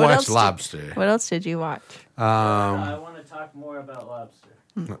 So go What watch else Lobster. What else did you watch? I want to talk more about lobster.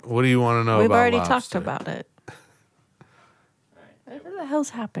 What do you want to know We've about already Lobster? talked about it. What the hell's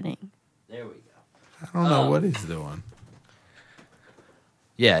happening? There we go. I don't know what he's doing.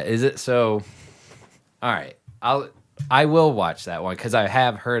 Yeah, is it so? All right, I will watch that one because I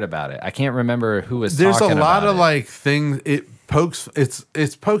have heard about it. I can't remember who was. There's a talking lot about of it. like things. It pokes.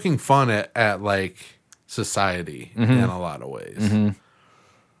 It's poking fun at like society in a lot of ways.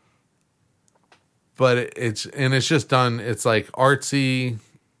 But it's just done. It's like artsy,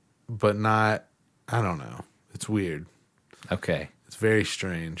 but not. I don't know. It's weird. Okay, It's very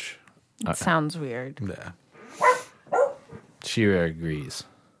strange. It sounds weird. Yeah. Shira agrees.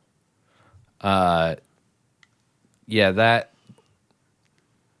 Yeah, that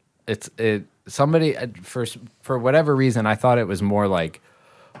it. Somebody for whatever reason, I thought it was more like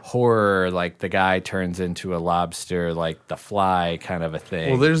horror, like the guy turns into a lobster, like The Fly kind of a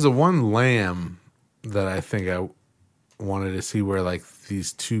thing. Well, there's the one lamb that I think wanted to see where like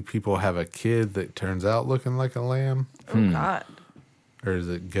these two people have a kid that turns out looking like a lamb, Oh God. or is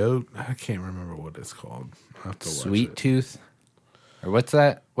it goat? I can't remember what it's called. I have to watch Sweet it. Tooth, or what's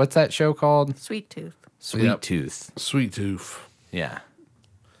that? What's that show called? Sweet Tooth. Sweet Yep. Tooth. Sweet Tooth. Yeah.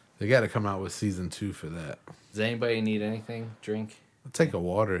 They got to come out with season 2 for that. Does anybody need anything? Drink? I'll take a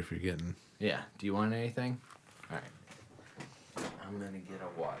water if you're getting. Yeah. Do you want anything? All right. I'm gonna get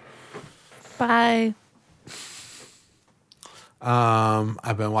a water. Bye.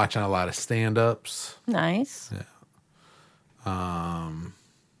 I've been watching a lot of stand-ups. Nice.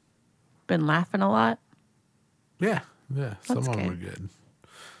 Been laughing a lot. Yeah, some That's of them good. are good.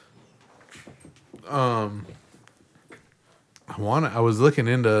 I was looking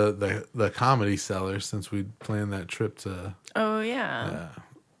into the Comedy Cellar since we planned that trip to Oh yeah.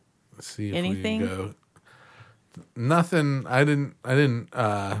 see if Anything? we can go. Nothing. I didn't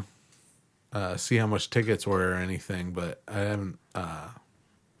see how much tickets were or anything, but I haven't.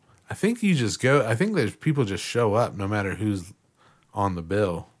 I think you just go. I think there's people just show up no matter who's on the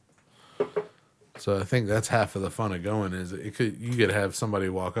bill. So I think that's half of the fun of going. Is you could have somebody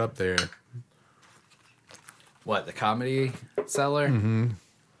walk up there. What, the Comedy Cellar? Mm-hmm.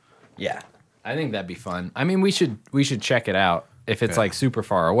 Yeah, I think that'd be fun. I mean, we should check it out if it's like super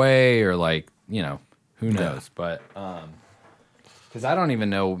far away or like, you know, who knows. But because I don't even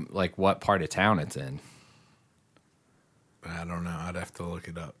know like what part of town it's in. I don't know. I'd have to look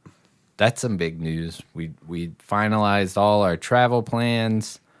it up. That's some big news. We finalized all our travel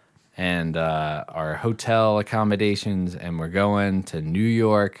plans and our hotel accommodations, and we're going to New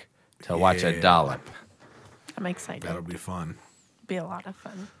York to watch a Yeah. dollop. I'm excited. That'll be fun. Be a lot of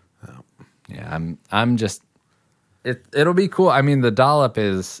fun. Yeah, I'm just it'll be cool. I mean, the dollop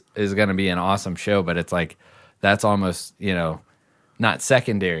is going to be an awesome show, but it's like that's almost, you know, not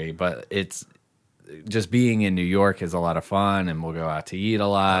secondary, but it's just being in New York is a lot of fun, and we'll go out to eat a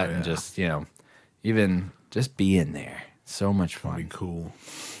lot and just, you know, even just being there. So much That'll be fun. cool.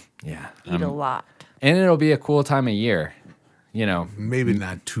 Yeah. Eat a lot. And it'll be a cool time of year. You know, Maybe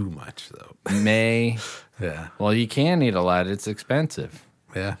not too much though. May. Yeah. Well, you can eat a lot. It's expensive.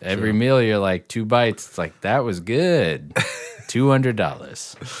 Yeah. Every true. meal, you're like 2 bites. It's like, that was good.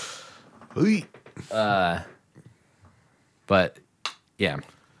 $200. Ooh. But yeah,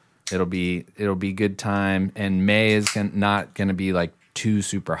 it'll be good time. And May is not going to be like too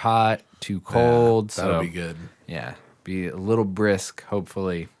super hot, too cold. That'll so be good. Yeah, be a little brisk,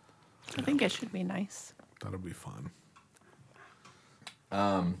 hopefully. I think it should be nice. That'll be fun.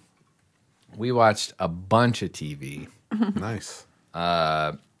 We watched a bunch of TV. Nice.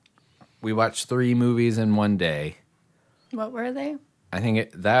 We watched 3 movies in one day. What were they? I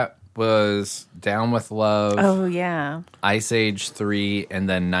think that was Down with Love, Oh yeah. Ice Age 3, and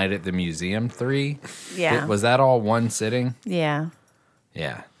then Night at the Museum 3. Yeah. Was that all one sitting? Yeah.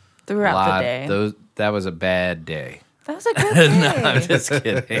 Yeah. Throughout the day. That was a bad day. That was a good day. No, I'm just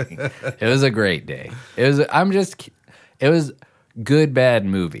kidding. It was a great day. It was good, bad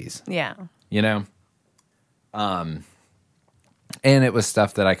movies, Yeah. you know? And it was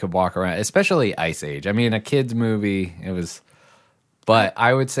stuff that I could walk around, especially Ice Age. I mean, a kid's movie, it was, but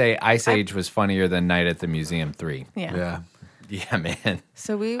I would say Ice Age was funnier than Night at the Museum 3. Yeah. Yeah. Yeah, man.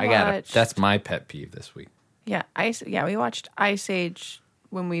 So we I got it. watched. That's my pet peeve this week. Yeah, we watched Ice Age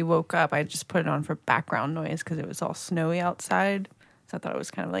when we woke up. I just put it on for background noise because it was all snowy outside. So I thought it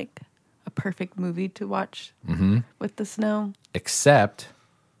was kind of like a perfect movie to watch with the snow. Except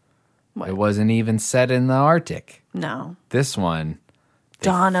What? it wasn't even set in the Arctic. No. This one, they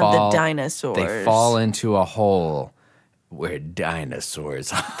Dawn of the Dinosaurs. They fall into a hole where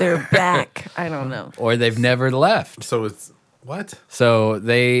dinosaurs are. They're back. I don't know. Or they've never left. So it's what? So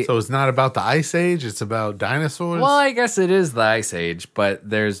they. So it's not about the Ice Age. It's about dinosaurs. Well, I guess it is the Ice Age, but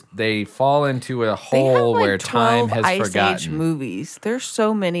they fall into a They have hole like where time 12 has Ice Age forgotten. movies. There's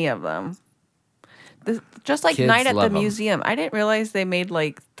so many of them. Just like Kids Night at the love 'em. Museum. I didn't realize they made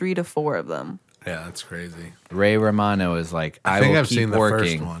like 3 to 4 of them. Yeah, that's crazy. Ray Romano is like, I think will I've keep seen the first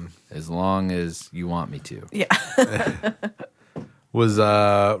working one. as long as you want me to. Yeah. Was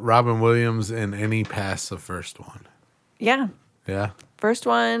Robin Williams in any past the first one? Yeah. Yeah. First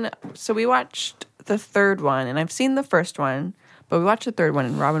one. So we watched the third one, and I've seen the first one, but we watched the third one,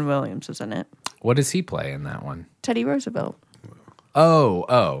 and Robin Williams was in it. What does he play in that one? Teddy Roosevelt.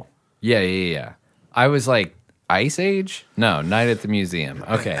 Oh. Yeah. I was like, Ice Age? No, Night at the Museum.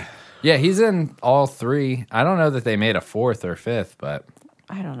 Okay. Yeah, he's in all 3. I don't know that they made a 4th or 5th, but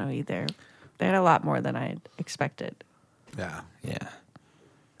I don't know either. They had a lot more than I expected. Yeah. yeah.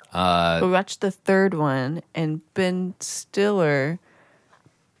 But we watched the third one, and Ben Stiller,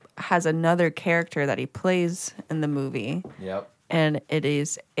 has another character that he plays in the movie, Yep. and it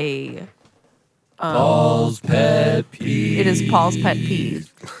is a Paul's pet peeve. it is Paul's pet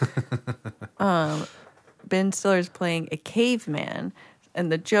peeve. Ben Stiller's playing a caveman,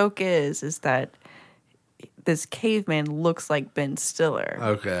 and the joke is that this caveman looks like Ben Stiller.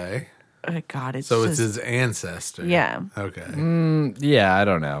 Okay. Oh, God, it's So just, it's his ancestor. yeah. Okay. Yeah, I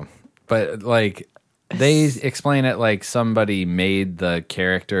don't know. But like they explain it like somebody made the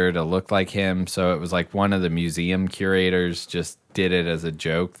character to look like him. So it was like one of the museum curators just did it as a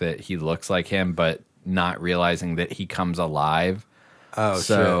joke that he looks like him, but not realizing that he comes alive. Oh,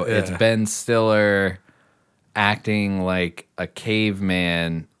 So shit. it's Yeah. Ben Stiller acting like a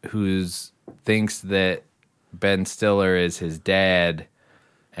caveman who's thinks that Ben Stiller is his dad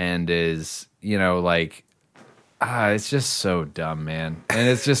and is, you know, like, it's just so dumb, man. And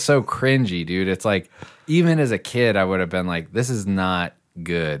it's just so cringy, dude. It's like, even as a kid, I would have been like, this is not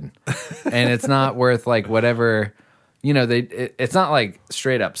good. And it's not worth like whatever, you know, it's not like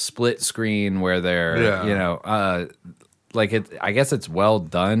straight up split screen where they're, Yeah. you know, like I guess it's well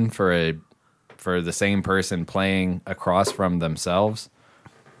done for the same person playing across from themselves,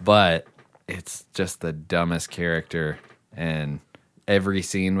 but it's just the dumbest character. And every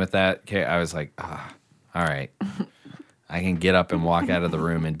scene with that, I was like, all right, I can get up and walk out of the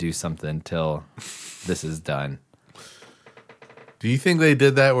room and do something till this is done. Do you think they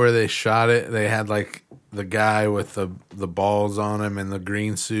did that where they shot it? They had like the guy with the balls on him and the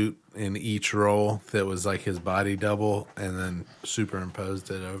green suit in each role that was like his body double, and then superimposed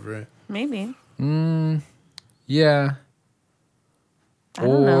it over it. Maybe. Yeah. I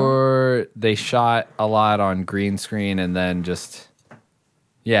don't know. Or they shot a lot on green screen and then just,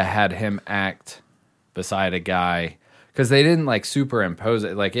 had him act beside a guy. Because they didn't like superimpose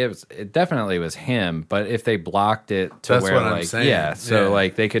it. Like it definitely was him, but if they blocked it to That's where what I'm like, saying. so Yeah.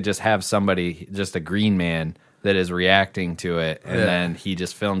 like they could just have somebody, just a green man that is reacting to it, and Yeah. then he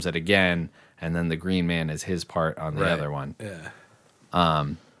just films it again, and then the green man is his part on the Right. other one. Yeah.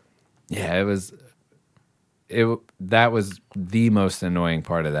 Yeah, that was the most annoying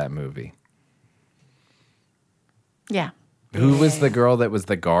part of that movie. Yeah. Who was the girl that was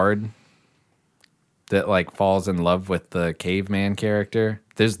the guard that like falls in love with the caveman character?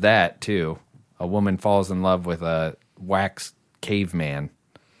 There's that too. A woman falls in love with a wax caveman.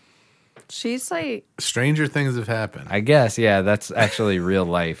 She's like, Stranger things have happened. I guess, yeah, that's actually real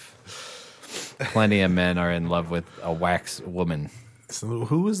life. Plenty of men are in love with a wax woman. So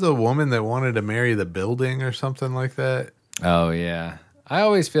who was the woman that wanted to marry the building or something like that? Oh, yeah. I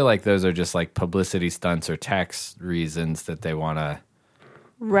always feel like those are just like publicity stunts or tax reasons that they want to.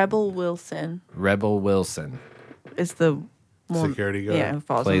 Rebel Wilson Rebel Wilson is the one, Security guard. Yeah, who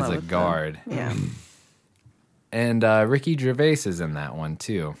falls in plays love a with guard. them. Yeah. And Ricky Gervais is in that one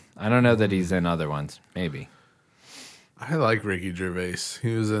too. I don't know that he's in other ones. Maybe. I like Ricky Gervais.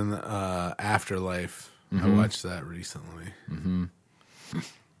 He was in Afterlife. I watched that recently.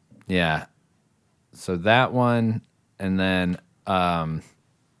 Yeah. So that one, and then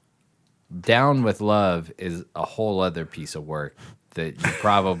Down with Love is a whole other piece of work that you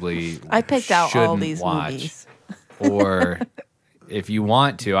probably I picked out all shouldn't these watch. movies. Or if you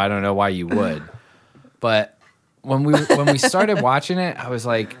want to, I don't know why you would. But when we started watching it, I was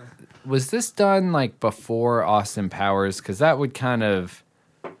like, was this done like before Austin Powers? Because that would kind of,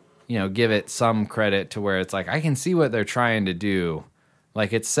 give it some credit to where it's like, I can see what they're trying to do.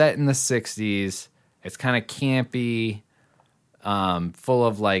 Like, it's set in the 60s. It's kind of campy, full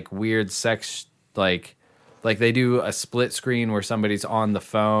of like weird sex, like they do a split screen where somebody's on the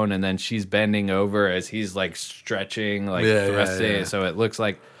phone and then she's bending over as he's like stretching, like thrusting. yeah. So it looks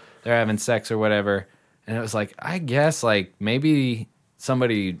like they're having sex or whatever. And it was like, I guess like maybe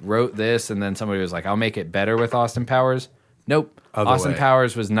somebody wrote this and then somebody was like, I'll make it better with Austin Powers. Nope. Other Austin way.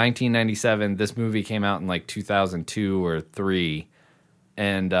 Powers was 1997. This movie came out in like 2002 or 3.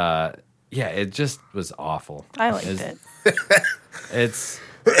 And it just was awful. I liked it. It's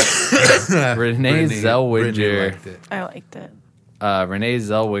Renee Brittany Zellweger. liked it. I liked it. Renee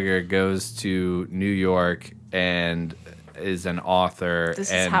Zellweger goes to New York and is an author.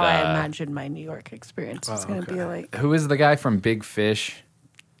 This and, is how I imagined my New York experience was going to be like. Who is the guy from Big Fish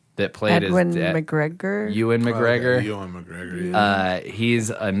that played Edwin his dad? McGregor. Ewan McGregor. Okay, Ewan McGregor. Yeah. He's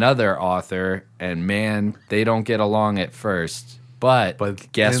another author, and man, they don't get along at first. But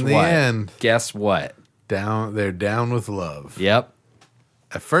guess in the what? end- Guess what? They're down with love. Yep.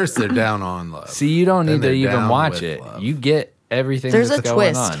 At first, they're down on love. See, you don't Then need to they're even down watch with it. love. You get everything There's that's a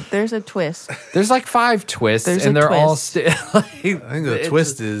going twist. on. There's a twist. There's like 5 twists, There's and a they're all twist. still. Like, I think the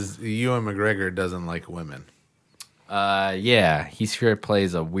twist is Ewan McGregor doesn't like women. Yeah, he sure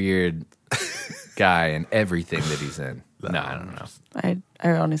plays a weird guy in everything that he's in. No, I don't know. I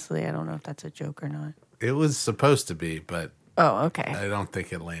honestly, I don't know if that's a joke or not. It was supposed to be, but Oh, okay. I don't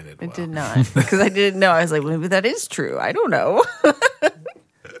think it landed well. It did not, because I didn't know. I was like, well, maybe that is true. I don't know.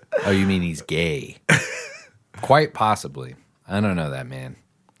 Oh, you mean he's gay? Quite possibly. I don't know that man.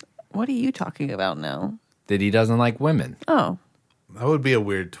 What are you talking about now? That he doesn't like women. Oh, That would be a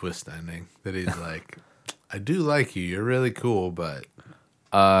weird twist ending. That he's like, I do like you. You're really cool, but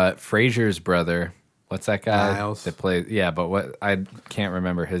Frasier's brother. What's that guy Niles. that plays? Yeah, but what I can't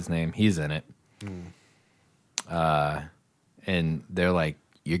remember his name. He's in it. And they're like,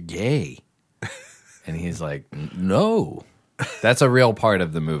 "You're gay," and he's like, "No." That's a real part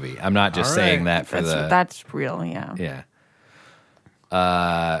of the movie. I'm not just All saying right. that for that's real. Yeah.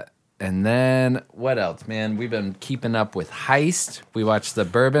 Yeah. And then what else, man? We've been keeping up with Heist. We watched the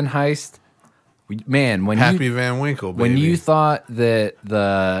Bourbon Heist. When Happy you Van Winkle, baby. when you thought that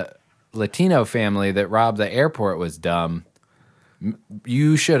the Latino family that robbed the airport was dumb,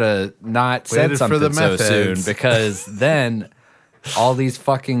 you should have not said Waited for the something so meth soon, heads. because then all these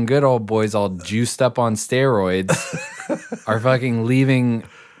fucking good old boys all juiced up on steroids are fucking leaving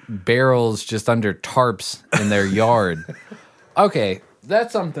barrels just under tarps in their yard. Okay,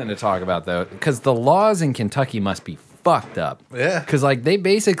 that's something to talk about, though, because the laws in Kentucky must be fucked up. Yeah. Because, like, they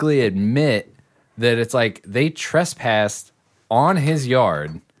basically admit that it's like they trespassed on his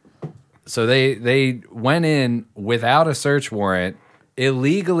yard. So they went in without a search warrant,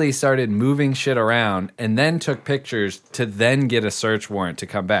 illegally started moving shit around, and then took pictures to then get a search warrant to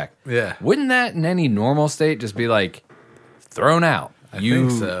come back. Yeah. Wouldn't that in any normal state just be like thrown out? You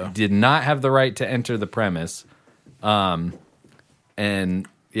think so. did not have the right to enter the premise. And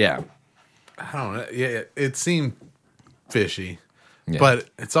yeah. I don't know. Yeah, it seemed fishy, Yeah. but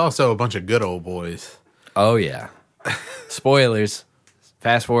it's also a bunch of good old boys. Oh yeah. Spoilers.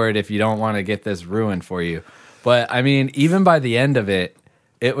 Fast forward if you don't want to get this ruined for you. But I mean, even by the end of it,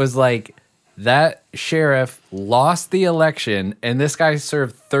 it was like that sheriff lost the election and this guy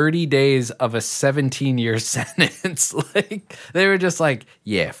served 30 days of a 17-year sentence. Like, they were just like,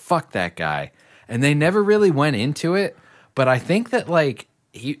 yeah, fuck that guy. And they never really went into it. But I think that, like,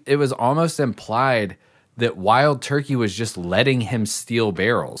 it was almost implied that Wild Turkey was just letting him steal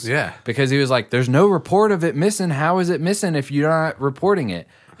barrels. Yeah. Because he was like, there's no report of it missing. How is it missing if you're not reporting it?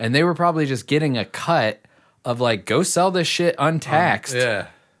 And they were probably just getting a cut of, like, go sell this shit untaxed. Yeah.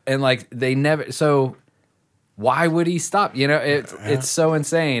 And, like, they never. So why would he stop? You know, it's so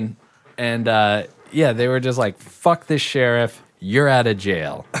insane. And, yeah, they were just like, fuck this sheriff. You're out of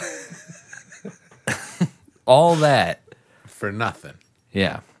jail. All that. For nothing.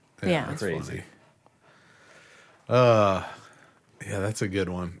 Yeah. Yeah. That's Crazy. funny. Yeah, that's a good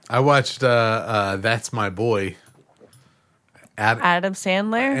one. I watched That's My Boy. Adam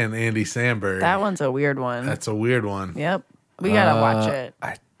Sandler. And Andy Samberg. That one's a weird one. That's a weird one. Yep. We gotta watch it.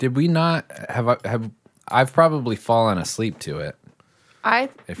 Did we not have? I've probably fallen asleep to it. I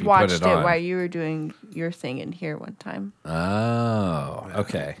If you put watched it it on. while you were doing your thing in here one time. Oh,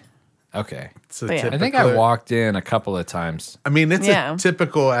 okay. Okay. It's a But yeah. I think typical- I walked in a couple of times. I mean, it's Yeah. a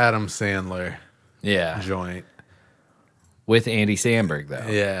typical Adam Sandler Yeah. joint. With Andy Samberg, though.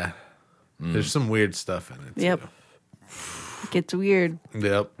 Yeah. There's some weird stuff in it. Yep. It gets weird. Too.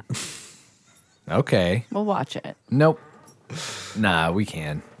 Yep. Okay. We'll watch it. Nope. Nah, we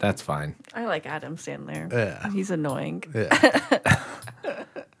can. That's fine. I like Adam Sandler. Yeah. He's annoying. Yeah.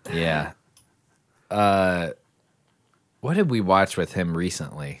 Yeah. What did we watch with him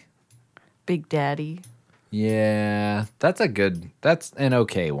recently? Big Daddy. Yeah, that's an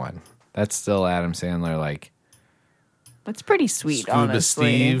okay one. That's still Adam Sandler. Like, That's pretty sweet, Scuba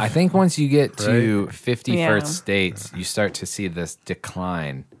honestly. Steve. I think once you get to 50 Yeah. First States, you start to see this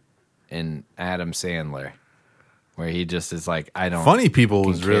decline in Adam Sandler, where he just is like, I don't. Funny People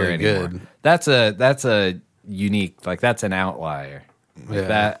was care really anymore. good. That's a unique, like, that's an outlier. Like, Yeah.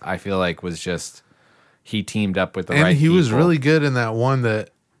 that I feel like was just he teamed up with the And right. he was people. really good in that one that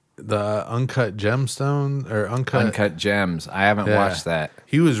the Uncut Gemstone or Uncut Gems. I haven't Yeah. watched that.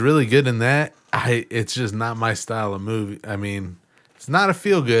 He was really good in that. It's just not my style of movie. I mean, it's not a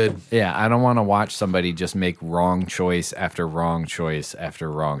feel good. Yeah, I don't want to watch somebody just make wrong choice after wrong choice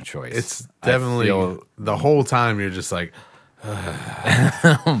after wrong choice. It's I definitely feel- the whole time you're just like,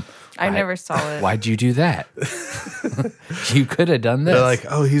 I never saw it. Why'd you do that? You could have done this. they're like,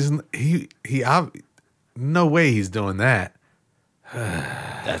 oh, no way he's doing that.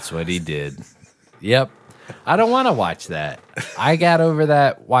 That's what he did. Yep. I don't want to watch that. I got over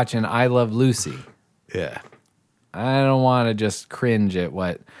that watching I Love Lucy. Yeah. I don't want to just cringe at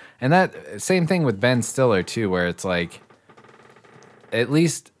what. And that same thing with Ben Stiller too, where it's like, at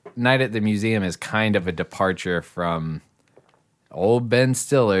least Night at the Museum is kind of a departure from old Ben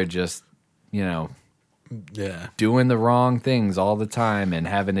Stiller, just, you know, Yeah. doing the wrong things all the time and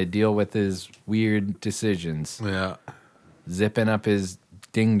having to deal with his weird decisions, Yeah. zipping up his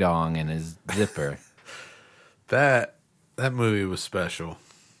ding dong and his zipper. That movie was special.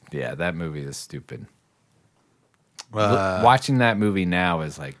 Yeah, that movie is stupid. Uh, Watching that movie now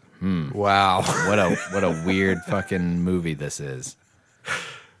is like, wow. what a weird fucking movie this is.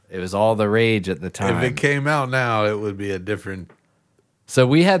 It was all the rage at the time. If it came out now, it would be a different. So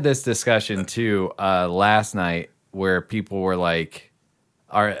we had this discussion too last night where people were like,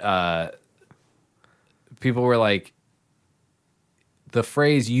 the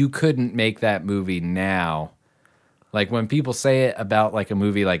phrase "you couldn't make that movie now," like when people say it about like a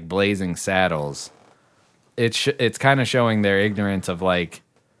movie like Blazing Saddles, it's kind of showing their ignorance of like,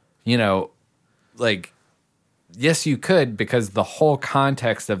 you know, like, yes, you could, because the whole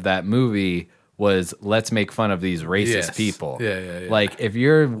context of that movie was let's make fun of these racist Yes. people. Yeah. Like, if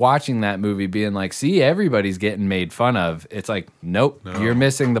you're watching that movie being like, see, everybody's getting made fun of, it's like, nope, you're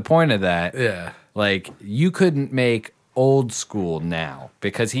missing the point of that. Yeah. Like, you couldn't make Old School now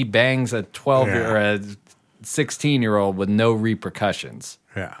because he bangs a 12 or a 16-year-old with no repercussions.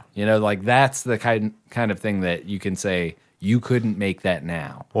 Yeah. You know, like, that's the kind of thing that you can say, you couldn't make that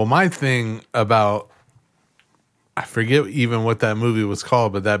now. Well, my thing about, I forget even what that movie was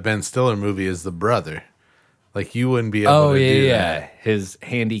called, but that Ben Stiller movie is The Brother. Like, you wouldn't be able to do that. His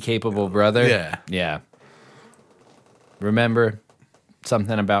handy-capable brother. Yeah. Yeah. Remember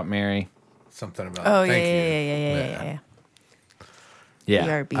something about Mary? Something about Oh, thank you. yeah.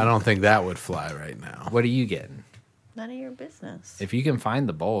 Yeah. BRB. I don't think that would fly right now. What are you getting? None of your business. If you can find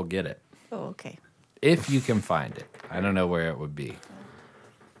the bowl, get it. Oh, okay. If you can find it. I don't know where it would be.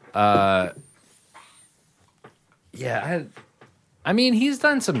 Yeah, I mean, he's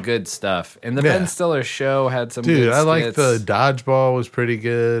done some good stuff. And the Yeah. Ben Stiller show had some Dude, good I like skits. the dodgeball was pretty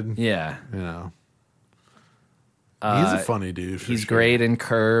good. Yeah. You know. He's a funny dude. For He's sure. great in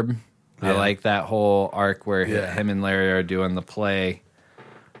Curb. I Yeah. like that whole arc where Yeah. him and Larry are doing the play.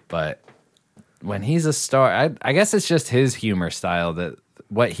 But when he's a star, I guess it's just his humor style, that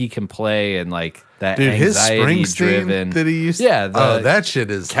what he can play, and like that Dude, his anxiety Springsteen driven that he used Yeah, oh, that shit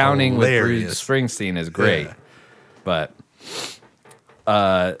is counting hilarious. with Bruce Springsteen is great. Yeah. But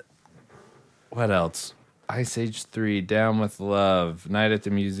what else? Ice Age 3, Down with Love, Night at the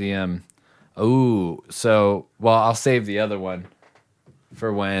Museum. Oh, so, well, I'll save the other one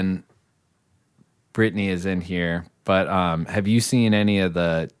for when Brittany is in here. But have you seen any of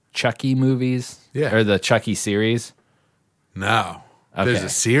the Chucky movies? Yeah. Or the Chucky series? No. Okay. There's a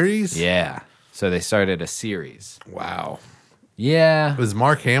series? Yeah. So they started a series. Wow. Yeah. Was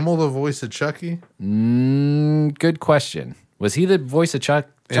Mark Hamill the voice of Chucky? Good question. Was he the voice of Chucky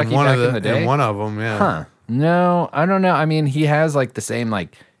back in the day? In one of them, yeah. Huh. No, I don't know. I mean, he has like the same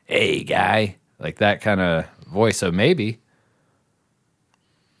like, hey guy, like that kind of voice. So maybe.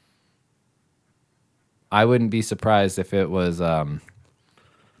 I wouldn't be surprised if it was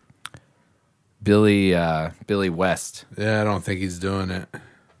Billy West. Yeah, I don't think he's doing it.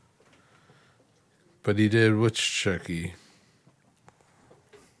 But he did which Chucky?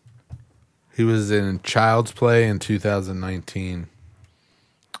 He was in Child's Play in 2019.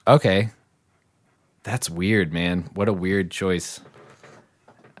 Okay. That's weird, man. What a weird choice.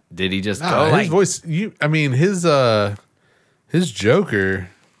 Did he just go his like voice. I mean, his Joker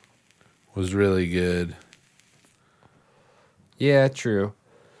was really good. Yeah, true.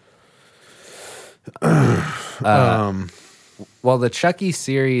 Well, the Chucky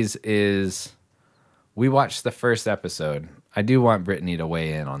series is. We watched the first episode. I do want Brittany to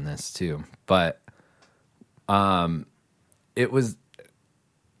weigh in on this too, but it was.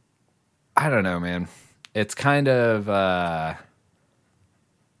 I don't know, man. It's kind of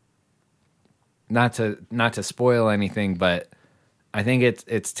not to spoil anything, but I think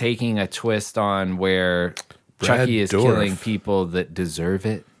it's taking a twist on where Brad Chucky is Dourif. killing people that deserve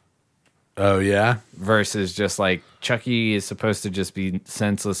it. Oh yeah, Versus just like Chucky is supposed to just be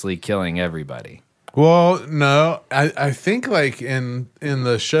senselessly killing everybody. well, no, I think like in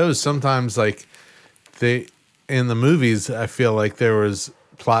the shows sometimes like they in the movies I feel like there was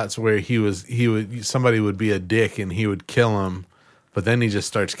plots where somebody would be a dick and he would kill him, but then he just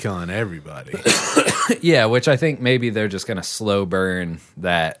starts killing everybody. Yeah, which I think maybe they're just going to slow burn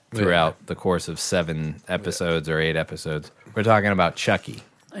that throughout the course of 7 episodes or 8 episodes. We're talking about Chucky.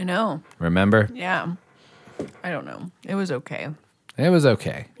 I know. Remember? Yeah. I don't know. It was okay. It was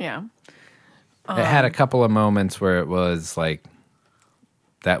okay. Yeah. It had a couple of moments where it was like,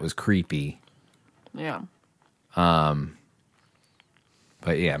 that was creepy. Yeah. But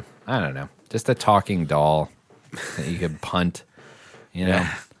yeah, I don't know. Just a talking doll that you could punt, you know?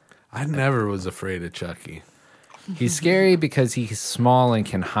 I never was afraid of Chucky. He's scary because he's small and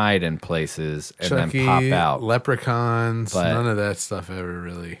can hide in places and Chucky, then pop out. leprechauns, But- none of that stuff ever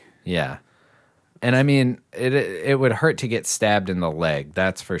really. Yeah. And I mean, it would hurt to get stabbed in the leg,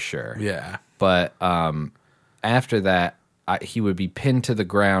 that's for sure. Yeah. But after that, he would be pinned to the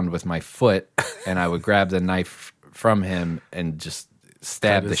ground with my foot, and I would grab the knife from him and just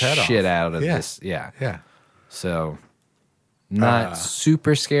stab Cut the his head shit off. out of Yeah. this. Yeah. Yeah. So, not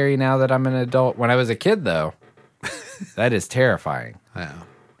super scary now that I'm an adult. When I was a kid, though, that is terrifying. Yeah.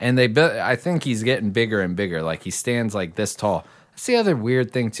 And I think he's getting bigger and bigger. Like, he stands like this tall. That's the other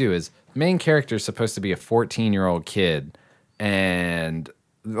weird thing, too, is main character is supposed to be a 14-year-old kid. And,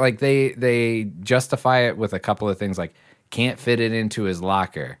 like, they justify it with a couple of things, like, can't fit it into his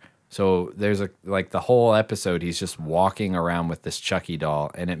locker. So there's the whole episode, he's just walking around with this Chucky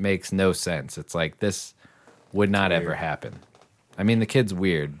doll, and it makes no sense. It's like, this would not ever happen. I mean, the kid's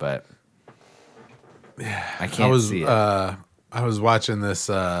weird, but I can't see it. I was watching this.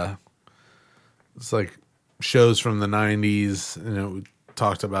 It's like shows from the '90s, and it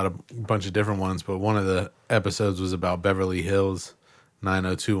talked about a bunch of different ones. But one of the episodes was about Beverly Hills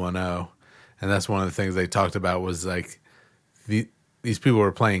 90210, and that's one of the things they talked about was like these people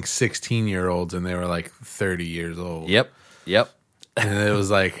were playing 16-year-olds, and they were like 30 years old. Yep. And it was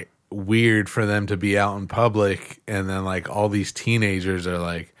like weird for them to be out in public, and then like all these teenagers are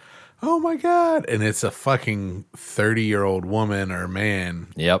like, oh my God. And it's a fucking 30-year-old woman or man.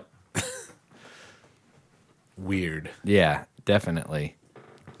 Yep. Weird. Yeah, definitely.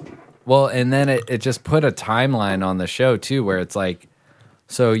 Well, and then it just put a timeline on the show, too, where it's like,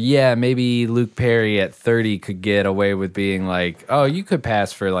 so yeah, maybe Luke Perry at 30 could get away with being like, oh, you could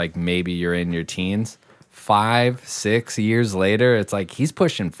pass for like maybe you're in your teens. 5-6 years later, it's like he's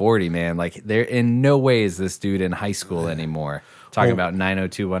pushing 40, man. Like, there in no way is this dude in high school anymore. Talking about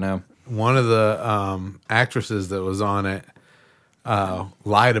 90210. One of the actresses that was on it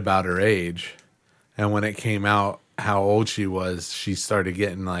lied about her age. And when it came out how old she was, she started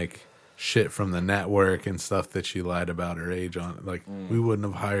getting like shit from the network and stuff that she lied about her age on. Like, we wouldn't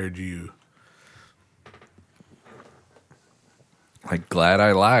have hired you. Like, glad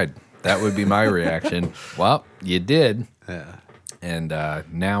I lied. That would be my reaction. Well, you did. Yeah. And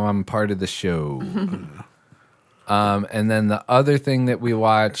now I'm part of the show. And then the other thing that we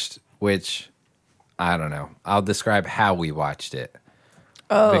watched, which I don't know, I'll describe how we watched it.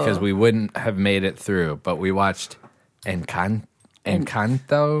 Oh. Because we wouldn't have made it through, but we watched Encanto.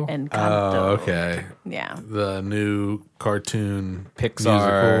 Encanto. Oh, okay. Yeah. The new cartoon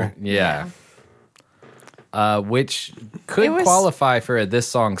Pixar. musical. Yeah. Which could It was- qualify for a This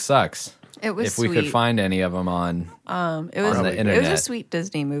Song Sucks. It was if we sweet. could find any of them on. It was on the It was internet. a sweet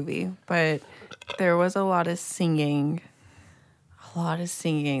Disney movie, but there was a lot of singing.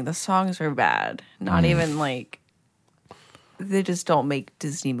 The songs were bad. Not even like they just don't make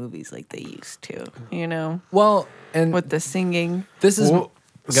Disney movies like they used to, you know? Well, and With the singing. this is. Well,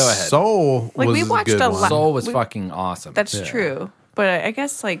 go ahead. Soul Like, was we watched good a one. lot. Soul was we- fucking awesome. That's true. But I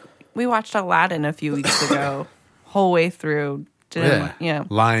guess like we watched Aladdin a few weeks ago, whole way through. Yeah.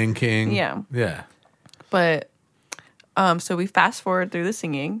 Lion King. Yeah. Yeah. But so we fast forward through the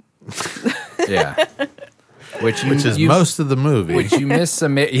singing. Yeah. Which Is most of the movie. Which you missed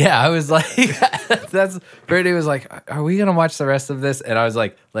some. Yeah, I was like, that's. Brady was like, are we gonna watch the rest of this? And I was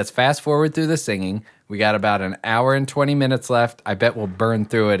like, let's fast forward through the singing. We got about an hour and 20 minutes left. I bet we'll burn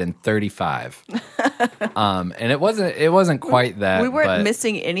through it in 35. And it wasn't quite that. We weren't but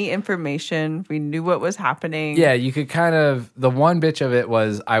missing any information. We knew what was happening. Yeah, you could kind of. The one bitch of it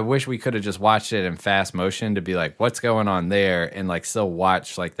was, I wish we could have just watched it in fast motion to be like, what's going on there, and like still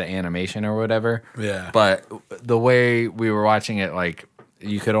watch like the animation or whatever. Yeah. But the way we were watching it, like,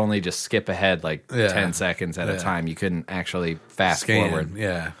 you could only just skip ahead like 10 seconds at a time. You couldn't actually fast forward.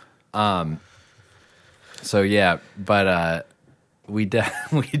 Yeah. So yeah, but we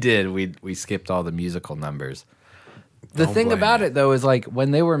skipped all the musical numbers. The Don't thing blame about you. it though is like when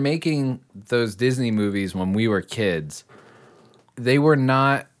they were making those Disney movies when we were kids, they were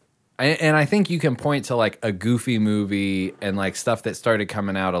not. And I think you can point to like a Goofy movie and like stuff that started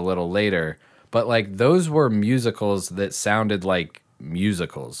coming out a little later, but like those were musicals that sounded like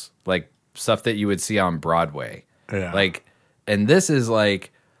musicals, like stuff that you would see on Broadway. Yeah. Like, and this is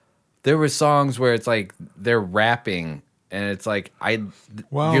like, there were songs where it's like they're rapping and it's like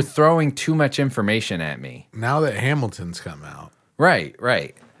Well- you're throwing too much information at me. Now that Hamilton's come out. Right.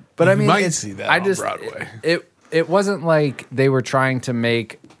 But I You mean, might it's- see that I on just, Broadway. It wasn't like they were trying to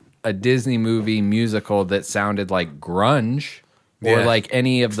make a Disney movie musical that sounded like grunge or Yeah. like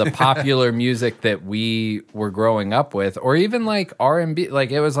any of the popular music that we were growing up with, or even like R&B.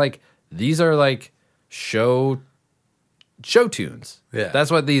 Like it was like these are like show tunes. Yeah.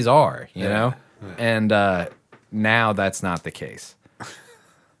 That's what these are, you know? Yeah. And now that's not the case.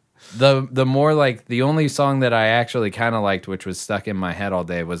 The more like the only song that I actually kind of liked, which was stuck in my head all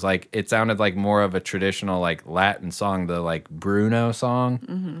day, was like it sounded like more of a traditional like Latin song, the like Bruno song.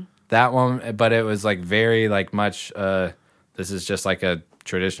 Mm-hmm. That one, but it was like very like much. This is just like a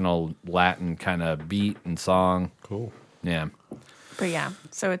traditional Latin kind of beat and song. Cool. Yeah, But yeah,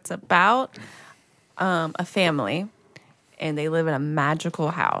 so it's about a family, and they live in a magical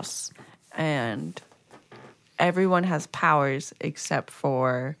house, and everyone has powers except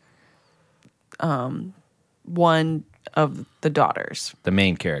for one of the daughters, the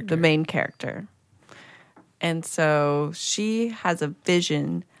main character. the main character. And so she has a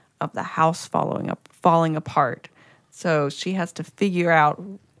vision of the house falling apart. So she has to figure out,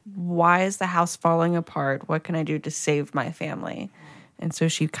 why is the house falling apart? What can I do to save my family? And so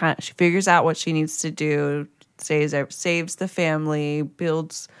she figures out what she needs to do, saves the family,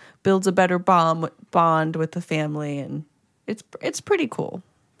 builds a better bond with the family, and it's pretty cool.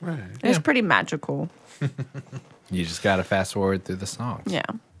 Right. It's pretty magical. You just got to fast forward through the songs. Yeah.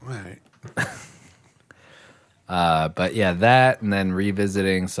 Right. But yeah, that, and then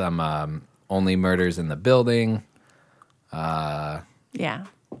revisiting some Only Murders in the Building. Yeah.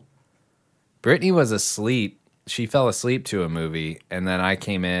 Brittany was asleep. She fell asleep to a movie, and then I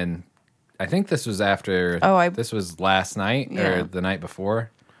came in. I think this was after. This was last night Yeah. or the night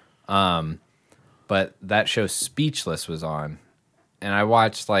before. But that show Speechless was on, and I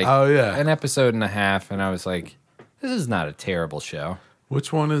watched like an episode and a half, and I was like, "This is not a terrible show."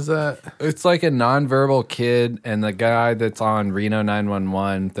 Which one is that? It's like a nonverbal kid, and the guy that's on Reno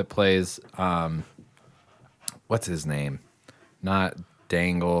 911 that plays what's his name? Not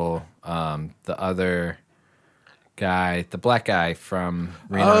Dangle. The other guy, the black guy from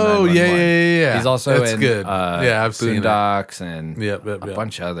Reno 911. Yeah. He's also That's in good. Yeah, I've seen it. Boondocks and Yep. a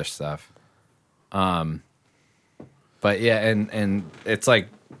bunch of other stuff. But yeah, and it's like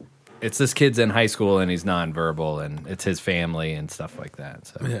it's this kid's in high school and he's nonverbal, and it's his family and stuff like that.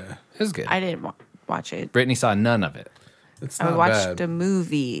 So Yeah. it was good. I didn't watch it. Brittany saw none of it. It's I not watched bad. a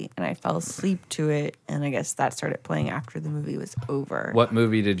movie and I fell asleep to it, and I guess that started playing after the movie was over. What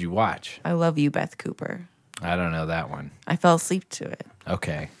movie did you watch? I Love You, Beth Cooper. I don't know that one. I fell asleep to it.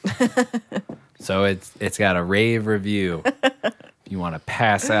 Okay. So it's got a rave review. If you want to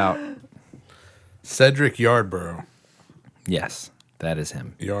pass out. Cedric Yarborough. Yes, that is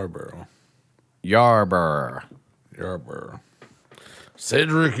him. Yarborough. Yarber.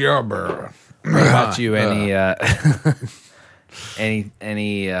 Cedric Yarborough. What about you? Any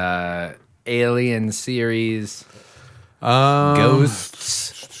any alien series?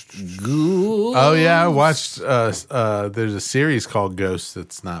 Ghosts? Ghouls? Oh yeah, I watched. There's a series called Ghosts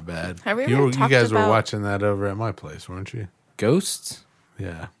that's not bad. Have we you, ever you talked guys were about- watching that over at my place, weren't you? Ghosts?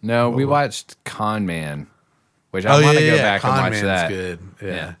 Yeah. No, we watched Con Man, which I want to go back Con and watch Man's that. Good. Yeah.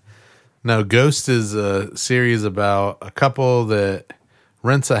 Yeah. No, Ghost is a series about a couple that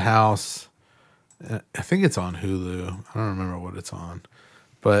rents a house. I think it's on Hulu. I don't remember what it's on,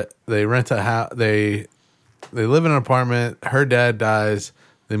 but they rent a house. They live in an apartment. Her dad dies.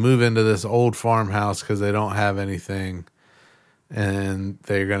 They move into this old farmhouse because they don't have anything, and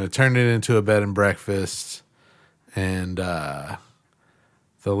they're going to turn it into a bed and breakfast. And the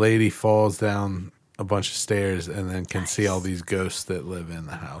lady falls down a bunch of stairs and then can see all these ghosts that live in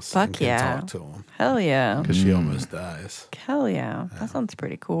the house. Fuck and can yeah. talk to them Hell yeah. because she almost dies. Hell yeah. That sounds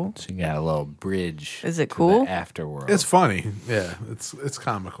pretty cool. She got a little bridge. Is it to cool? The afterworld. It's funny. Yeah, it's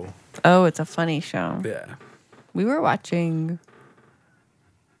comical. Oh, it's a funny show. Yeah. We were watching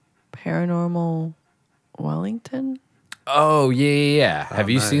Paranormal Wellington. Oh yeah. Have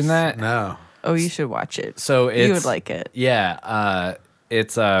you Nice. seen that? No. Oh, you should watch it. So it's You would like it. Yeah,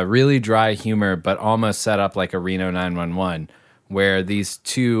 it's really dry humor, but almost set up like a Reno 911, where these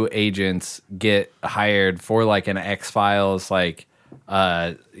two agents get hired for like an X-Files, like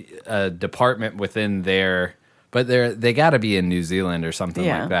a department within their, but they got to be in New Zealand or something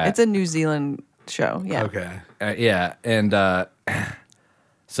Yeah. like that. It's a New Zealand show. Yeah. Okay. Yeah, and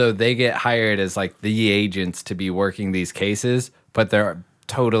so they get hired as like the agents to be working these cases, but they're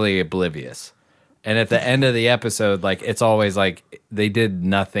totally oblivious. And at the end of the episode, like it's always like they did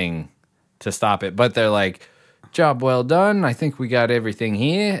nothing to stop it, but they're like, "Job well done. I think we got everything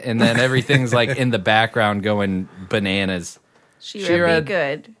here." And then everything's like in the background going bananas. She would be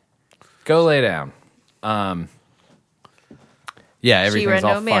good. Go lay down. Yeah, everything's She-Ra,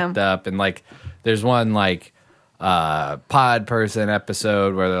 all no ma'am. fucked up, and like, there's one like pod person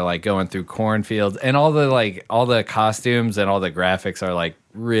episode where they're like going through cornfields, and all the costumes and all the graphics are like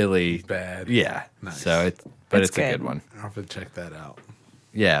really Bad. Yeah, Nice. so it's It's a good good. one. I'll have to check that out.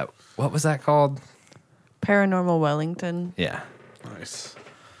 Yeah, what was that called? Paranormal Wellington. Yeah, Nice.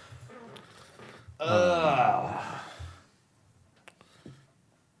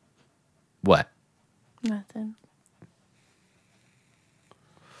 what? Nothing.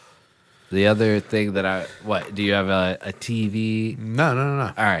 The other thing that what do you have a TV?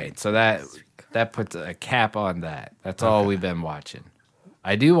 No. All right, so that puts a cap on that. That's all we've been watching.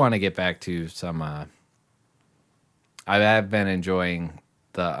 I do want to get back to some. I have been enjoying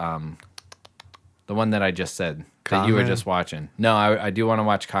the one that I just said that you were Con Man? just watching. No, I do want to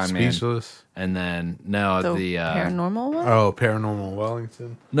watch Con Man, Speechless. and then no The paranormal one? Oh, Paranormal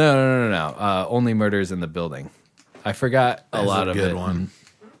Wellington. no. Only Murders in the Building. I forgot a That's lot a of good it. one.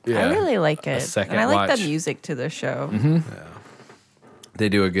 Yeah. I really like it. second And I like watch. the music to the show. Yeah. They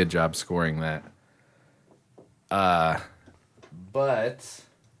do a good job scoring that. But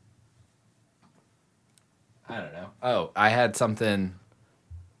I don't know. Oh, I had something.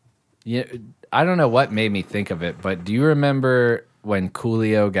 Yeah, I don't know what made me think of it, but do you remember when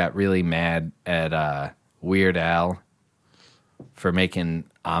Coolio got really mad at Weird Al for making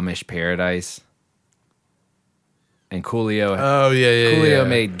Amish Paradise? And Coolio, Oh yeah. Coolio yeah.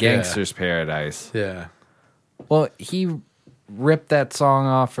 made Gangster's Paradise. Yeah. Well, he ripped that song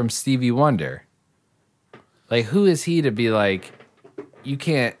off from Stevie Wonder. Like, who is he to be like, you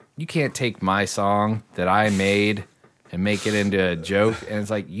can't take my song that I made and make it into a joke? And it's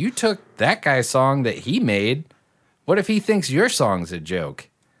like, you took that guy's song that he made. What if he thinks your song's a joke?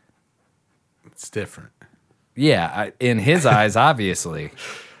 It's different. Yeah, in his eyes, obviously.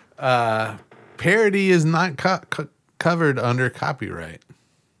 Parody is not covered under copyright.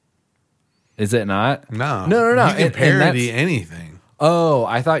 Is it not? No. No. You can and parody that's- anything. Oh,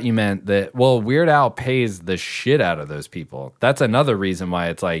 I thought you meant that. Well, Weird Al pays the shit out of those people. That's another reason why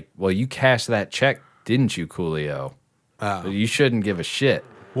it's like, well, you cashed that check, didn't you, Coolio? You shouldn't give a shit.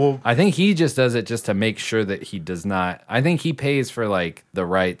 Well, I think he just does it just to make sure that he does not. I think he pays for like the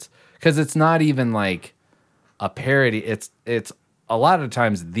rights because it's not even like a parody. It's a lot of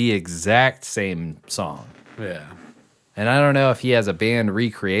times the exact same song. yeah. And I don't know if he has a band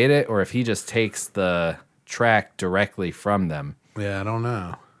recreate it or if he just takes the track directly from them. Yeah, I don't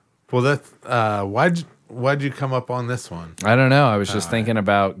know. Well, that's why'd you come up on this one? I don't know. I was just thinking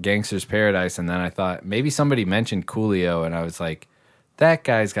about Gangster's Paradise, and then I thought maybe somebody mentioned Coolio, and I was like, that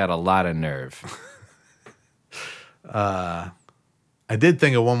guy's got a lot of nerve. I did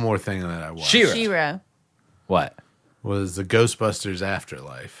think of one more thing that I watched. She-Ra. What? Was the Ghostbusters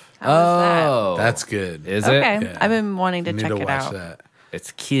Afterlife. How was Oh, That's good. is that? it? Okay. Yeah. I've been wanting to You need check to it watch out. that.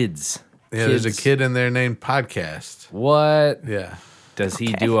 It's kids. Yeah, there's a Kids. kid in there named Podcast. What? Yeah. Does he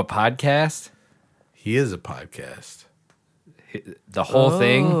Okay. do a podcast? He is a podcast. The whole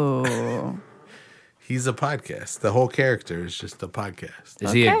thing? Oh. He's a podcast. The whole character is just a podcast.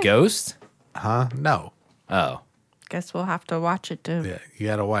 Is he a Okay. ghost? Huh? No. Oh, Guess we'll have to watch it too. Yeah, you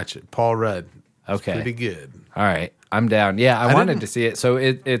got to watch it. Paul Rudd. It's okay. pretty good. All right. I'm down. Yeah, I wanted didn't- to see it. So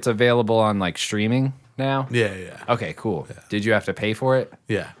it's available on like streaming now? Yeah, yeah. Okay, cool. Did you have to pay for it?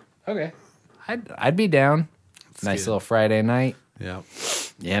 Yeah. Okay. I'd be down. Nice good. little Friday night. Yeah.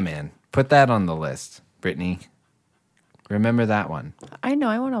 Yeah, man. Put that on the list, Brittany. Remember that one. I know.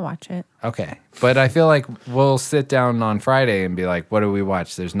 I want to watch it. Okay. But I feel like we'll sit down on Friday and be like, what do we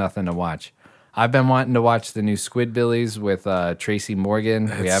watch? There's nothing to watch. I've been wanting to watch the new Squidbillies with Tracy Morgan.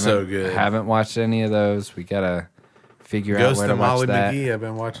 We That's so good. haven't watched any of those. We got to figure out Ghost where to of watch Molly that. McGee. I've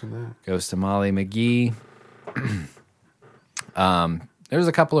been watching that. Ghost of Molly McGee. There's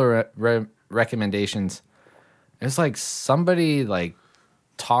a couple of recommendations. There's like somebody like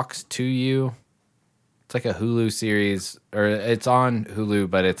talks to you. It's like a Hulu series, or it's on Hulu,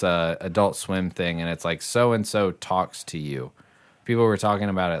 but it's a Adult Swim thing, and it's like so and so talks to you. People were talking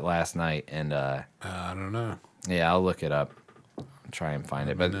about it last night, and I don't know. yeah, I'll look it up, try and find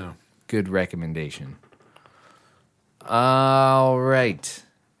it. But know. good recommendation. All right,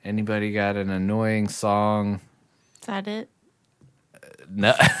 anybody got an annoying song? Is that it?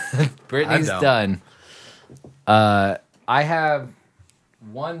 No, Brittany's I done. I have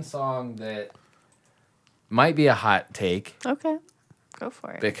one song that might be a hot take Okay. Go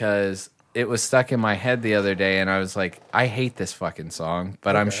for it. because it was stuck in my head the other day, and I was like, I hate this fucking song,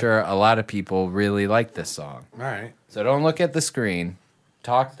 but I'm sure a lot of people really like this song. All right. So don't look at the screen.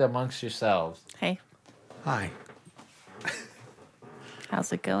 Talk amongst yourselves. Hey, Hi.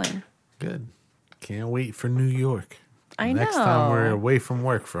 how's it going? Good. Can't wait for New York. I Next know. time we're away from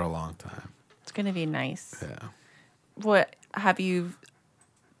work for a long time. It's gonna be nice. Yeah. What have you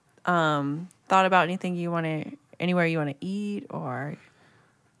thought about anything you want to anywhere you want to eat or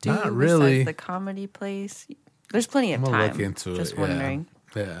do Not really. besides the comedy place? There's plenty of I'm time. gonna look into Just it. wondering.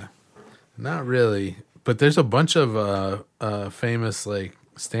 Yeah. Not really. But there's a bunch of famous like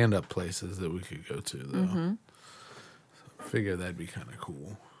stand-up places that we could go to though. So I figure that'd be kind of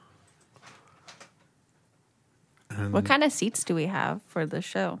cool. What kind of seats do we have for the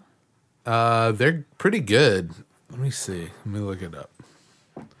show? They're pretty good. Let me see. Let me look it up.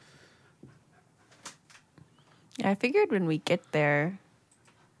 Yeah, I figured when we get there,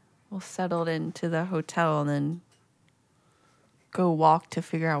 we'll settle into the hotel and then go walk to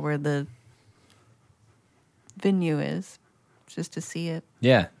figure out where the venue is, just to see it.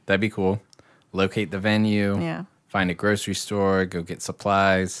 Yeah, that'd be cool. Locate the venue. Yeah. Find a grocery store. Go get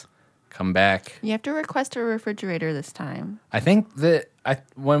supplies. Come back. You have to request a refrigerator this time. I think that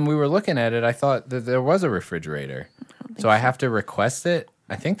when we were looking at it, I thought that there was a refrigerator. So I have to request it.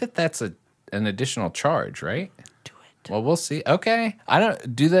 I think that that's an additional charge, right? Do it. Well, we'll see. Okay. I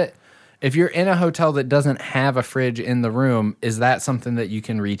don't do that. If you're in a hotel that doesn't have a fridge in the room, is that something that you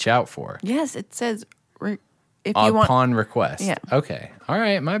can reach out for Yes, it says if you want. upon request? Yeah. Okay. All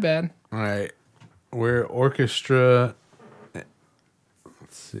right. My bad. All right. We're orchestra. Let's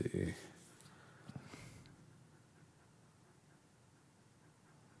see.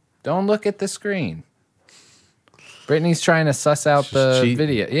 Don't look at the screen. Brittany's trying to suss out the cheating.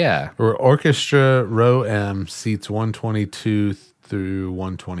 video. Yeah. We're orchestra row M, seats 122 through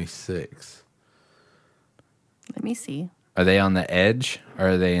 126. Let me see. Are they on the edge or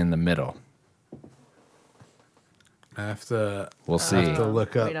are they in the middle? I have to. We'll see. I have to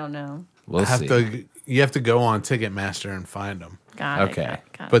look up. We don't know. We'll see. You have to go on Ticketmaster and find them. Got it. Okay. Got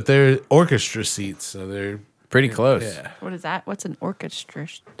it, got it. But they're orchestra seats, so they're Pretty close. yeah. What is that? What's an orchestra?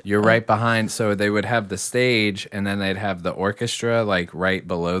 You're right behind. So they would have the stage and then they'd have the orchestra like right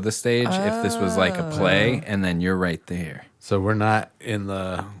below the stage if this was like a play. And then you're right there. So we're not in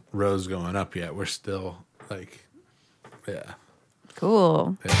the rows going up yet. We're still like, yeah.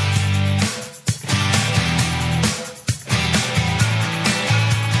 Cool.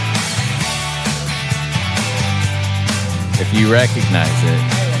 If you recognize it,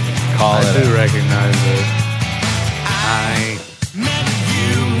 call I it do out. recognize it. I Met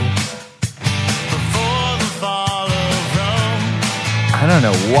you before the fall of Rome. I don't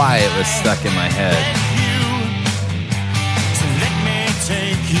know why it was stuck in my head. You, so let me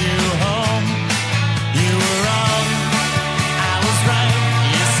take you home. You were wrong, I was right.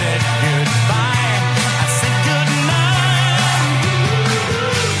 You said goodbye, I said goodnight.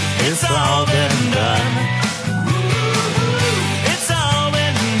 It's all been done. It's all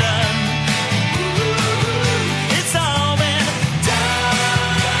been done. It's all been done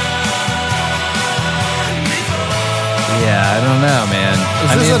before. Yeah, I don't know, man.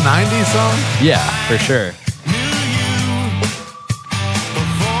 is this a 90s song? Yeah, for sure.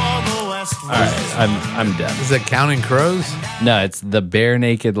 Before the West All right, I'm done. Is it Counting Crows? No, it's the Bare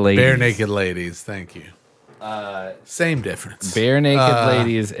Naked Ladies. Bare Naked Ladies. Thank you. Same difference. Bare Naked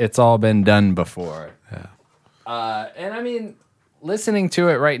Ladies. It's all been done before. Yeah. And I mean, listening to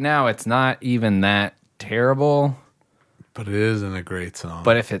it right now, it's not even that terrible. But it isn't a great song.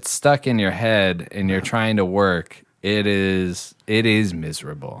 But if it's stuck in your head and you're trying to work, it is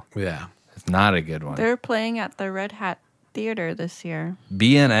miserable. yeah. It's not a good one. They're playing at the Red Hat Theater this year.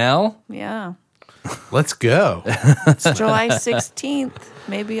 BNL? Yeah. Let's go. It's July 16th.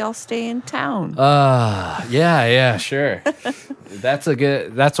 Maybe I'll stay in town. Yeah, sure. That's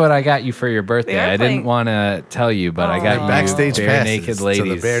what I got you for your birthday. They are I didn't playing- want to tell you, but I got you Backstage Bare passes Naked to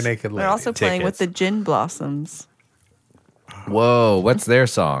Ladies. the Bare Naked Ladies. They're also playing with the tickets. Gin Blossoms. Whoa, what's their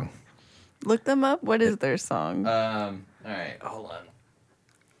song? Look them up. What is their song? All right, hold on.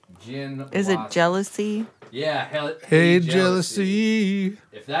 Gin Is it Jealousy? Yeah, Hey, jealousy.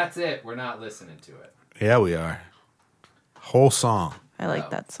 If that's it, we're not listening to it. Yeah, we are. Whole song. I like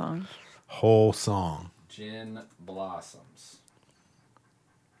that song. Whole song. Gin Blossoms.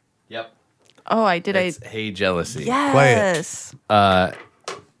 Yep. Oh, I did. It's Hey Jealousy. Play it. Yes.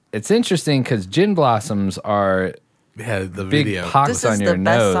 It's interesting because Gin Blossoms are Yeah, the big video. pox This on is your the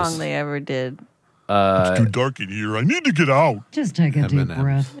best nose. song they ever did. It's too dark in here. I need to get out. Just take a deep Eminem.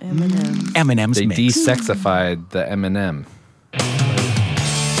 breath. Eminem. Eminem's They desexified the Eminem.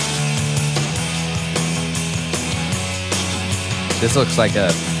 This looks like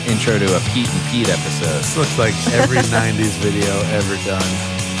a intro to a Pete and Pete episode. This looks like every 90s video ever done.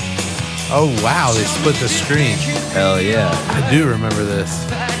 Oh, wow. They split the screen. Hell yeah. I do remember this.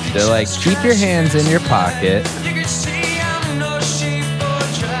 They're like, keep your hands in your pocket. You can see I'm no sheep for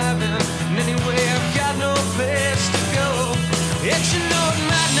driving. And anyway, I've got no place to go. Yet you know it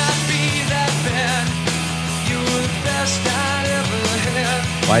might not be that bad. You were the best I'd ever had.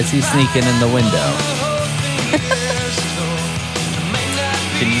 Why is he sneaking in the window?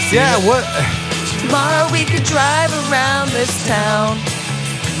 Can you see Yeah, that? what? Tomorrow we could drive around this town.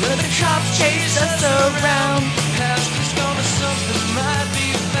 Let the cops chase us around. Past is gonna something might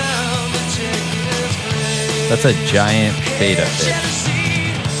be found. The check is great. That's a giant beta fish.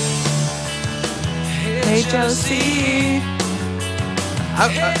 Hey, Josie.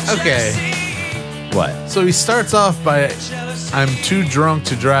 Okay. What? So he starts off by, I'm too drunk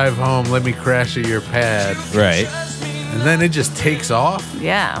to drive home. Let me crash at your pad. Right. And then it just takes off.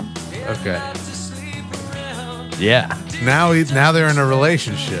 Yeah. Okay. Yeah. Now they're in a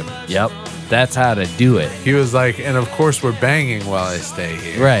relationship. Yep. That's how to do it. He was like, and of course we're banging while I stay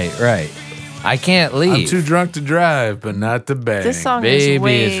here. Right, right. I can't leave. I'm too drunk to drive, but not to bang. This song Baby is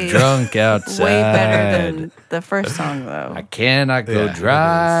way, is drunk outside. way better than the first song, though. I cannot go Yeah, it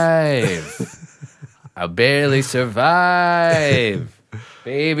drive. I'll barely survive.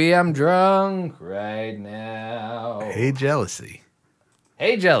 Baby, I'm drunk right now. Hey, jealousy.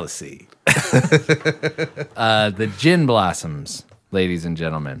 Hey, jealousy. The Gin Blossoms, ladies and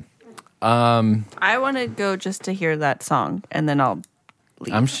gentlemen. I want to go just to hear that song, and then I'll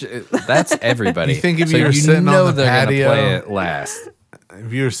leave. I'm sure that's everybody. You think if so you were sitting on the they're gonna patio- play it last.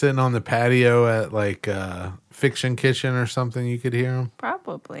 If you were sitting on the patio at like Fiction Kitchen or something, you could hear him.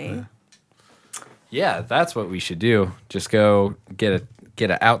 Probably. Yeah, that's what we should do. Just go get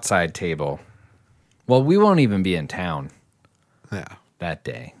an outside table. Well, we won't even be in town Yeah. that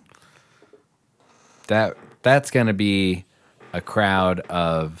day. That's going to be a crowd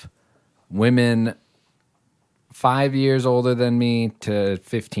of women 5 years older than me to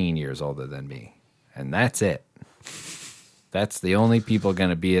 15 years older than me. And that's it. That's the only people going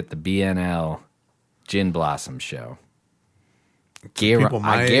to be at the BNL Gin Blossom show. People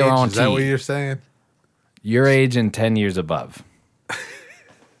my I age, guarantee is that what you're saying? your age and 10 years above.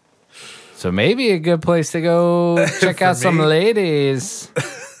 So maybe a good place to go check out some me? ladies.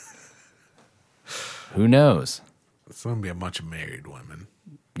 Who knows? It's going to be a bunch of married women.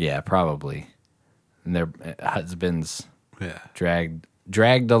 Yeah, probably. And their husbands Yeah.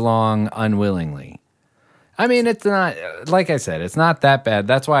 dragged along unwillingly. I mean, it's not, like I said, it's not that bad.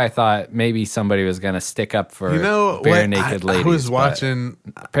 That's why I thought maybe somebody was going to stick up for You know, bare what? naked I ladies. was but watching,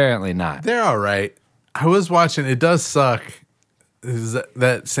 Apparently not. they're all right. I was watching, it does suck. Is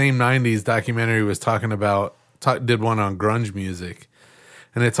that same 90s documentary was talking about, did one on grunge music.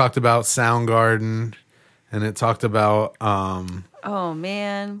 And it talked about Soundgarden. And it talked about, Oh,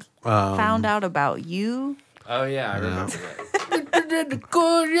 man. Found out about you. Oh, yeah, I remember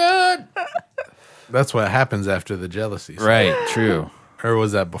that's what happens after the jealousy. song. Right, true. Or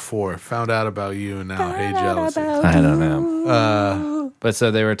was that before? Found out about you and now, hey, jealousy. I don't know. But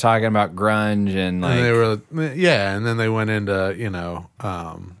so they were talking about grunge and like, And they were, yeah, and then they went into,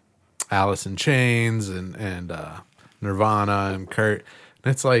 Alice in Chains and Nirvana and Kurt.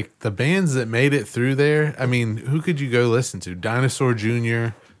 And it's like the bands that made it through there. I mean, who could you go listen to? Dinosaur Jr.,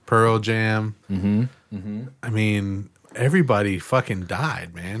 Pearl Jam. I mean, everybody fucking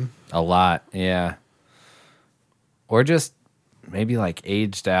died, man. a lot, yeah. Or just maybe like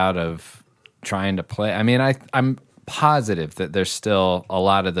aged out of trying to play. I mean, I'm positive that there's still a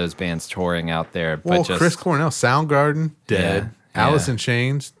lot of those bands touring out there. But Well, just, Chris Cornell, Soundgarden, dead. Yeah, Alice yeah. in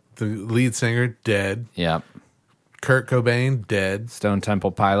Chains, the lead singer, dead. yeah. Kurt Cobain, dead. Stone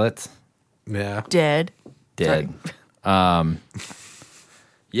Temple Pilots, Yeah. Dead. dead.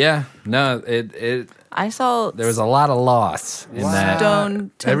 Yeah, no, it I saw there was a lot of loss in that.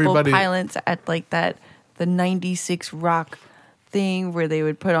 Stone Temple Everybody- Pilots at like the 96 Rock thing where they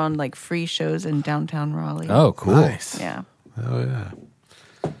would put on like free shows in downtown Raleigh. Oh, cool. Nice. Yeah. Oh,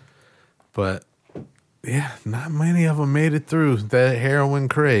 yeah. But, yeah, not many of them made it through that heroin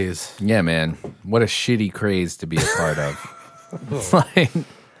craze. Yeah, man. What a shitty craze to be a part of.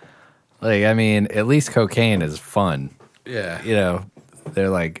 like, I mean, at least cocaine is fun. Yeah. You know, they're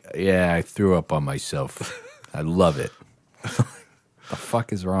like, yeah, I threw up on myself. I love it. The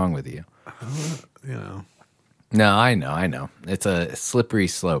fuck is wrong with you? You know. No, I know. It's a slippery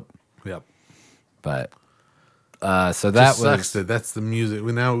slope. Yep. But so that Just sucks that that's the music.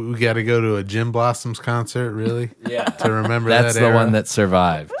 Now we got to go to a Gin Blossoms concert, really? yeah, To remember that's that the era? one that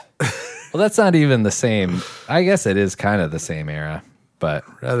survived. Well, that's not even the same. I guess it is kind of the same era, but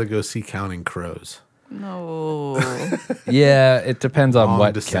Rather go see Counting Crows. No. Yeah, it depends on Long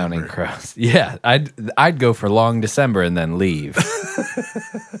what December. Counting Crows. Yeah, I'd go for Long December and then leave.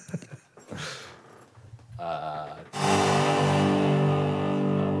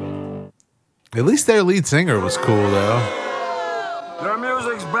 At least their lead singer was cool though. Their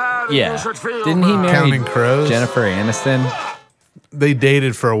music's bad. and Yeah, You should feel didn't he bad. marry Counting Crows. Jennifer Aniston? They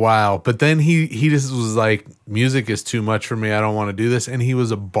dated for a while, but then he just was like, music is too much for me. I don't want to do this. And he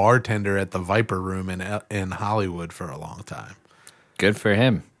was a bartender at the Viper Room in Hollywood for a long time. Good for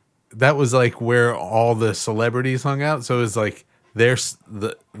him. That was like where all the celebrities hung out. So it was like there's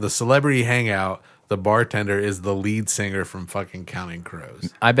the celebrity hangout. The bartender is the lead singer from fucking Counting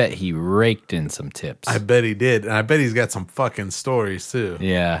Crows. I bet he raked in some tips. I bet he did. And I bet he's got some fucking stories too.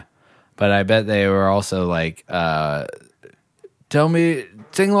 Yeah, but I bet they were also like, tell me,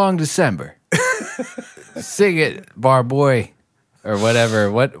 sing Long December. Sing it, bar boy. Or whatever.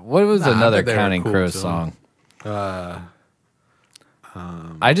 What was Nah, I another bet they were Counting cool Crows to song? him.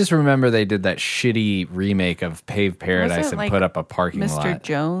 I just remember they did that shitty remake of Paved Paradise Wasn't, and like, put up a parking Mr. lot.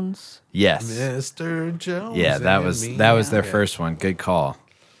 Jones. Yes. Mr. Jones. Yeah, that and was me. their first one. Good call.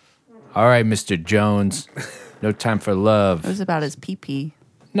 All right, Mr. Jones. No time for It love. was about his pee-pee.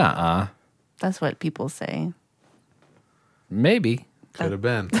 Nuh-uh. That's what people say. Maybe. Could have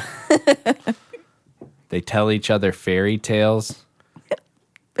been. They tell each other fairy tales.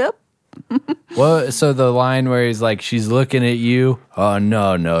 Yep. Well, so the line where he's like, she's looking at you. Oh,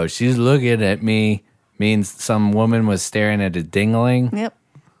 no, she's looking at me. Means some woman was staring at a dingling. Yep.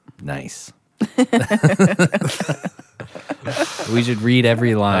 Nice. We should read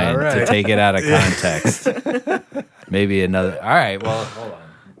every line All right. to take it out of context. Maybe another. All right, well, hold on.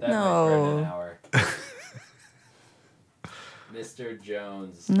 That might burn an No. hour. Mr.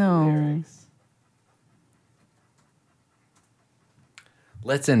 Jones. No. Lyrics.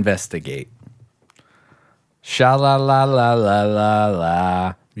 Let's investigate. Sha la la la la la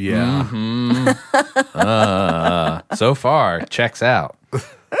la. Yeah. So far, checks out.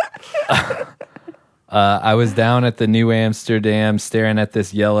 I was down at the New Amsterdam staring at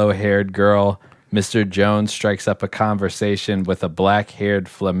this yellow-haired girl. Mr. Jones strikes up a conversation with a black-haired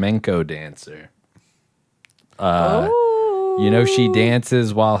flamenco dancer. You know, she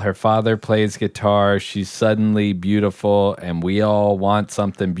dances while her father plays guitar. She's suddenly beautiful, and we all want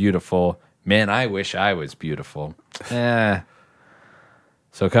something beautiful. Man, I wish I was beautiful.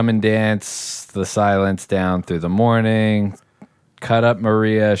 So come and dance the silence down through the morning. Cut up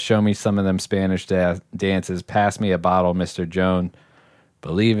Maria. Show me some of them Spanish dances. Pass me a bottle, Mr. Jones.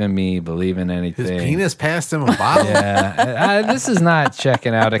 Believe in me. Believe in anything. His penis passed him a bottle. Yeah, this is not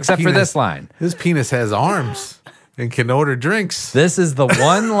checking out, except for Penis- this line. His penis has arms and can order drinks. This is the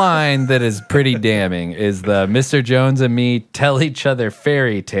one line that is pretty damning, is the Mr. Jones and me tell each other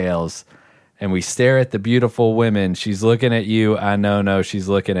fairy tales, and we stare at the beautiful women. She's looking at you. I know, no, she's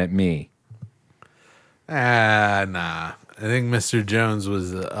looking at me. Nah. I think Mr. Jones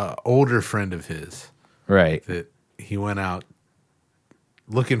was an older friend of his Right. that he went out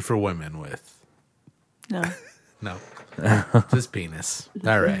looking for women with. No. No. Just penis.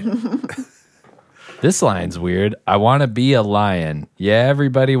 All right. This line's weird. I want to be a lion. Yeah,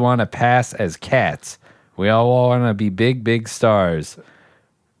 everybody want to pass as cats. We all want to be big, big stars.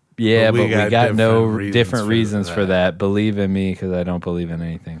 Yeah, But but we we got got no different different reasons reasons for for that. Believe in me, because I don't believe in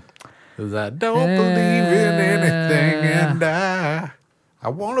anything. 'Cause I don't believe in anything, and I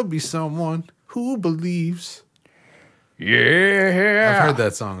want to be someone who believes. Yeah. I've heard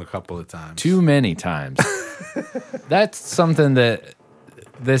that song a couple of times. Too many times. That's something that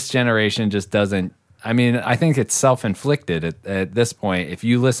this generation just doesn't. I mean, I think it's self-inflicted at this point. If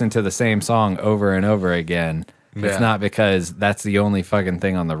you listen to the same song over and over again, Yeah. it's not because that's the only fucking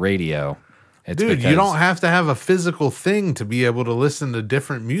thing on the radio. It's Dude, because, you don't have to have a physical thing to be able to listen to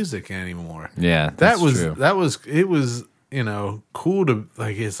different music anymore. Yeah, That that's was true. it was, you know, cool to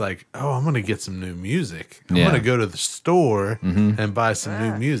like it's like, oh, I'm gonna get some new music. I'm Yeah. gonna go to the store and buy some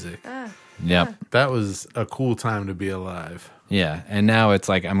new music. Yep. That was a cool time to be alive. Yeah, and now it's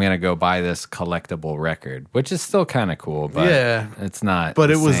like I'm gonna go buy this collectible record, which is still kind of cool, but Yeah. it's not. But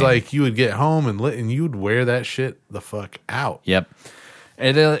the it was same. like you would get home and you would wear that shit the fuck out. Yep.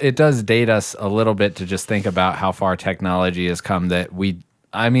 It does date us a little bit to just think about how far technology has come that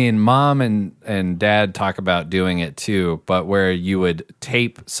I mean, mom and dad talk about doing it too, but where you would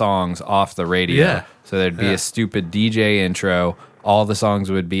tape songs off the radio. Yeah. So there'd be Yeah. a stupid DJ intro. All the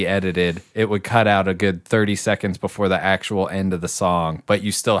songs would be edited. It would cut out a good 30 seconds before the actual end of the song, but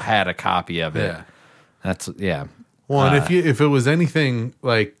you still had a copy of it. Yeah. Well, and if it was anything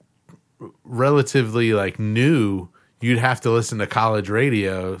like relatively like new, you'd have to listen to college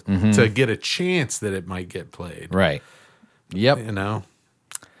radio to get a chance that it might get played. Right. Yep. You know?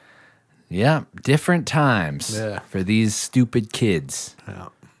 Yeah. Different times Yeah. for these stupid kids. Yeah.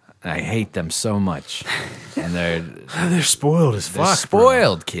 I hate them so much. And They're spoiled as they're fuck.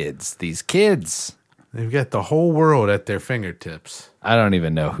 spoiled kids. These kids. Bro. They've got the whole world at their fingertips. I don't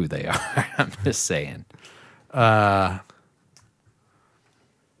even know who they are. I'm just saying. I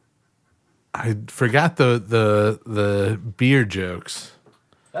forgot the beer jokes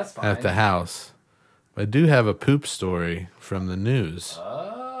That's fine. at the house. I do have a poop story from the news.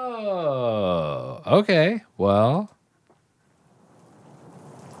 Oh, okay. Well,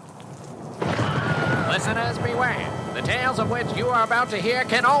 Listeners, beware. The tales of which you are about to hear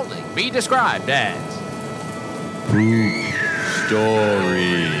can only be described as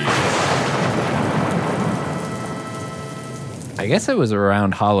I guess it was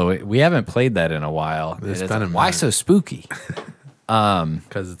around Halloween. We haven't played that in a while. It's It is- been a why minute. so spooky?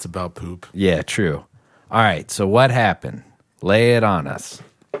 Because it's about poop. Yeah, true. All right. So what happened? Lay it on us.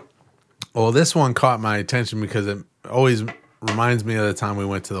 Well, this one caught my attention because it always reminds me of the time we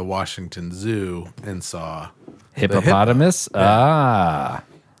went to the Washington Zoo and saw Hippopotamus? Ah.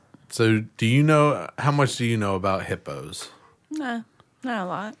 So, how much do you know about hippos? Nah, not a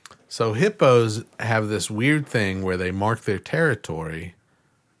lot. So, hippos have this weird thing where they mark their territory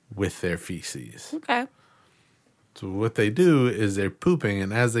with their feces. Okay. So, what they do is they're pooping,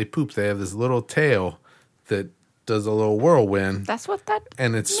 and as they poop, they have this little tail that does a little whirlwind, That's what that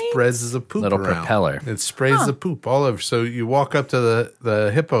and it means? spreads the poop Little around. propeller. It sprays the poop all over. So, you walk up to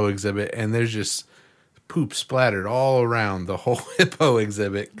the hippo exhibit, and there's just poop splattered all around the whole hippo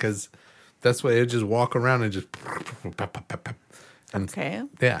exhibit because that's why they just walk around and just. And, Okay.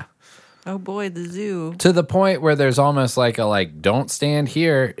 Yeah. Oh boy, the zoo. To the point where there's almost like don't stand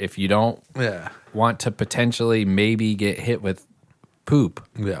here if you don't Yeah. want to potentially maybe get hit with poop.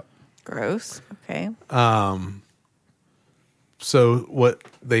 Yeah. Gross. Okay. So what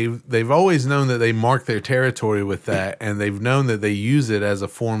they've always known that they mark their territory with that, and they've known that they use it as a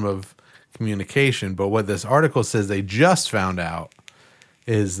form of communication. But what this article says they just found out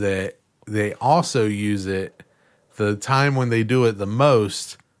is that they also use it the time when they do it the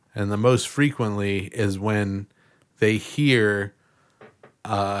most and the most frequently is when they hear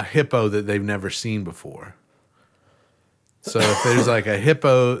a hippo that they've never seen before. So if there's like a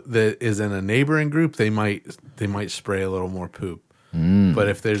hippo that is in a neighboring group, they might spray a little more poop. But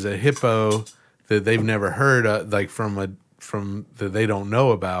if there's a hippo that they've never heard of, like from that they don't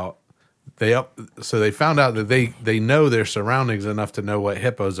know about, so they found out that they know their surroundings enough to know what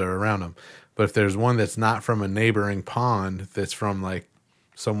hippos are around them. But if there's one that's not from a neighboring pond, that's from like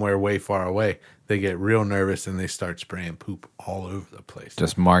somewhere way far away, they get real nervous and they start spraying poop all over the place.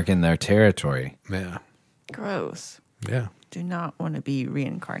 Just marking their territory. Yeah, Gross. yeah. Do not want to be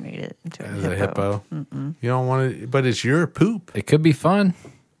reincarnated into As a hippo, you don't want to, but it's your poop. It could be fun.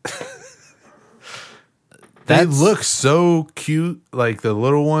 They look so cute, like the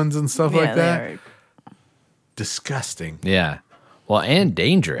little ones and stuff like that. They are. Disgusting. Yeah. Well, and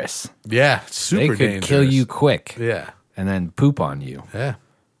dangerous. Yeah, super They could dangerous. kill you quick Yeah, and then poop on you. yeah.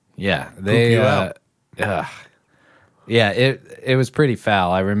 Yeah, they. you out. Yeah, it was pretty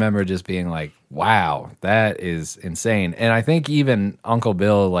foul. I remember just being like, "Wow, that is insane." And I think even Uncle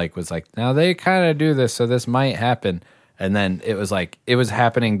Bill was like, "Now they kind of do this, so this might happen." And then it was like it was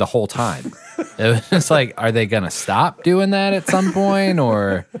happening the whole time. It was just like, are they gonna stop doing that at some point,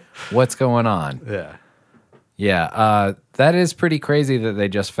 or what's going on? Yeah. Yeah, that is pretty crazy that they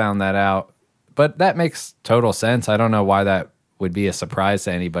just found that out. But that makes total sense. I don't know why that would be a surprise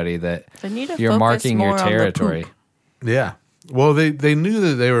to anybody that They need to you're focus marking your more on the territory. poop. Yeah. Well, they knew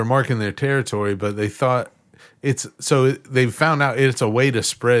that they were marking their territory, but they thought they found out it's a way to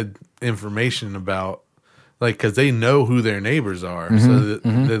spread information about, like, because they know who their neighbors are. So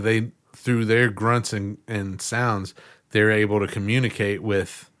that they, through their grunts and sounds, they're able to communicate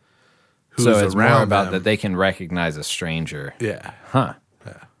with who's So it's around more about them. that they can recognize a stranger. Yeah. Huh.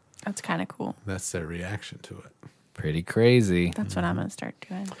 That's kind of cool. That's their reaction to it. Pretty crazy. That's what I'm going to start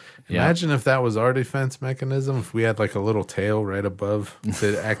doing. Yeah. Imagine if that was our defense mechanism, if we had like a little tail right above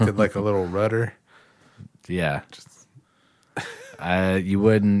that acted like a little rudder. Yeah. You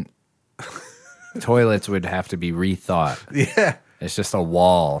wouldn't. Toilets would have to be rethought. Yeah. It's just a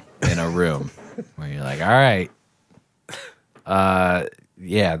wall in a room where you're like, all right.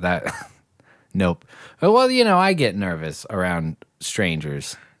 Yeah, that. Nope. Well, I get nervous around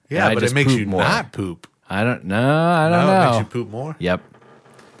strangers. Yeah, And I but it just makes poop you more. not poop. I don't know. I don't No, know. it makes you poop more. Yep.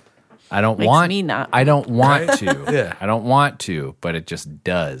 I don't Makes want me not I don't want to. Yeah. I don't want to, but it just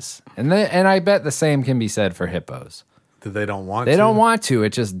does. And I bet the same can be said for hippos. That they don't want They to? don't want to.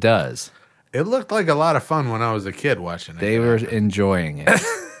 It just does. It looked like a lot of fun when I was a kid watching it. They were enjoying it.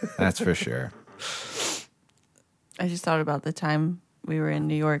 That's for sure. I just thought about the time we were in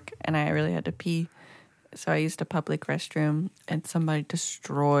New York and I really had to pee. So I used a public restroom and somebody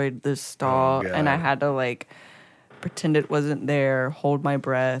destroyed the stall and I had to like pretend it wasn't there, hold my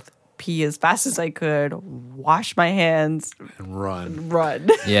breath, pee as fast as I could, wash my hands, And run. run.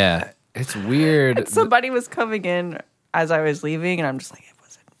 Yeah. It's weird. And somebody was coming in as I was leaving and I'm just like,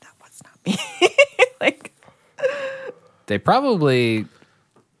 that was not me. Like, They probably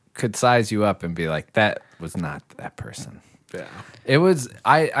could size you up and be like, that was not that person. Yeah. It was,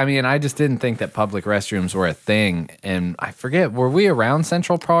 I mean, I just didn't think that public restrooms were a thing. And I forget, were we around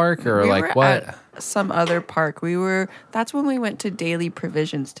Central Park or we like were what? at some other park. That's when we went to Daily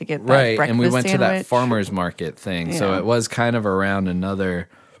Provisions to get that Right. breakfast And we went to that sandwich. farmer's market thing. So Yeah. it was kind of around another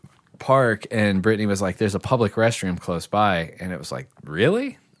park. And Brittany was like, there's a public restroom close by. And it was like,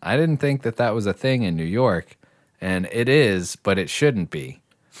 really? I didn't think that that was a thing in New York. And it is, but it shouldn't be.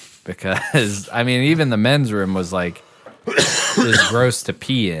 Because, I mean, even the men's room was like, is gross to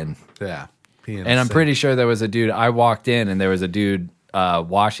pee in. Yeah. And I'm pretty sure there was a dude, I walked in and there was a dude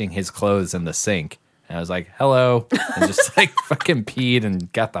washing his clothes in the sink. And I was like, hello. And just like fucking peed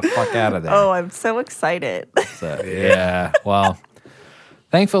and got the fuck out of there. Oh, I'm so excited. So, yeah. Well,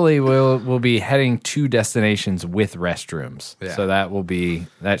 thankfully we'll be heading to destinations with restrooms. Yeah. So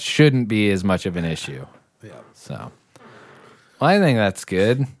that shouldn't be as much of an issue. Yeah. So, well, I think that's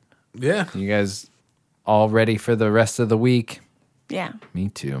good. Yeah. You guys all ready for the rest of the week? Yeah. Me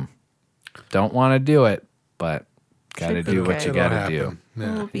too. Don't want to do it, but got to Should be do what good. you It'll got to do. happen.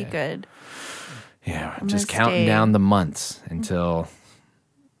 Yeah. We'll be good. Yeah, I'm just gonna counting stay. down the months until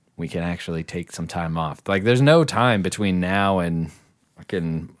we can actually take some time off. Like, there's no time between now and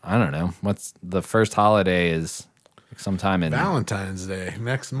fucking, I don't know, what's the first holiday is like sometime in. Valentine's Day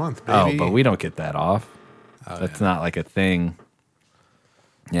next month, baby. Oh, but we don't get that off. That's not like a thing.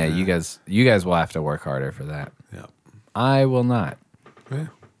 Yeah, you guys will have to work harder for that. Yeah. I will not. Yeah.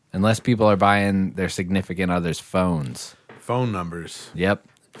 Unless people are buying their significant other's phones. Phone numbers. Yep.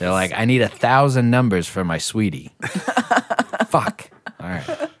 They're like, I need 1,000 numbers for my sweetie. Fuck. All right.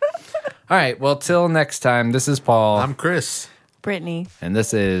 All right. Well, till next time, this is Paul. I'm Chris. Brittany. and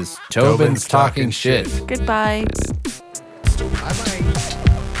this is Tobin's Talking Shit. Goodbye. Bye-bye.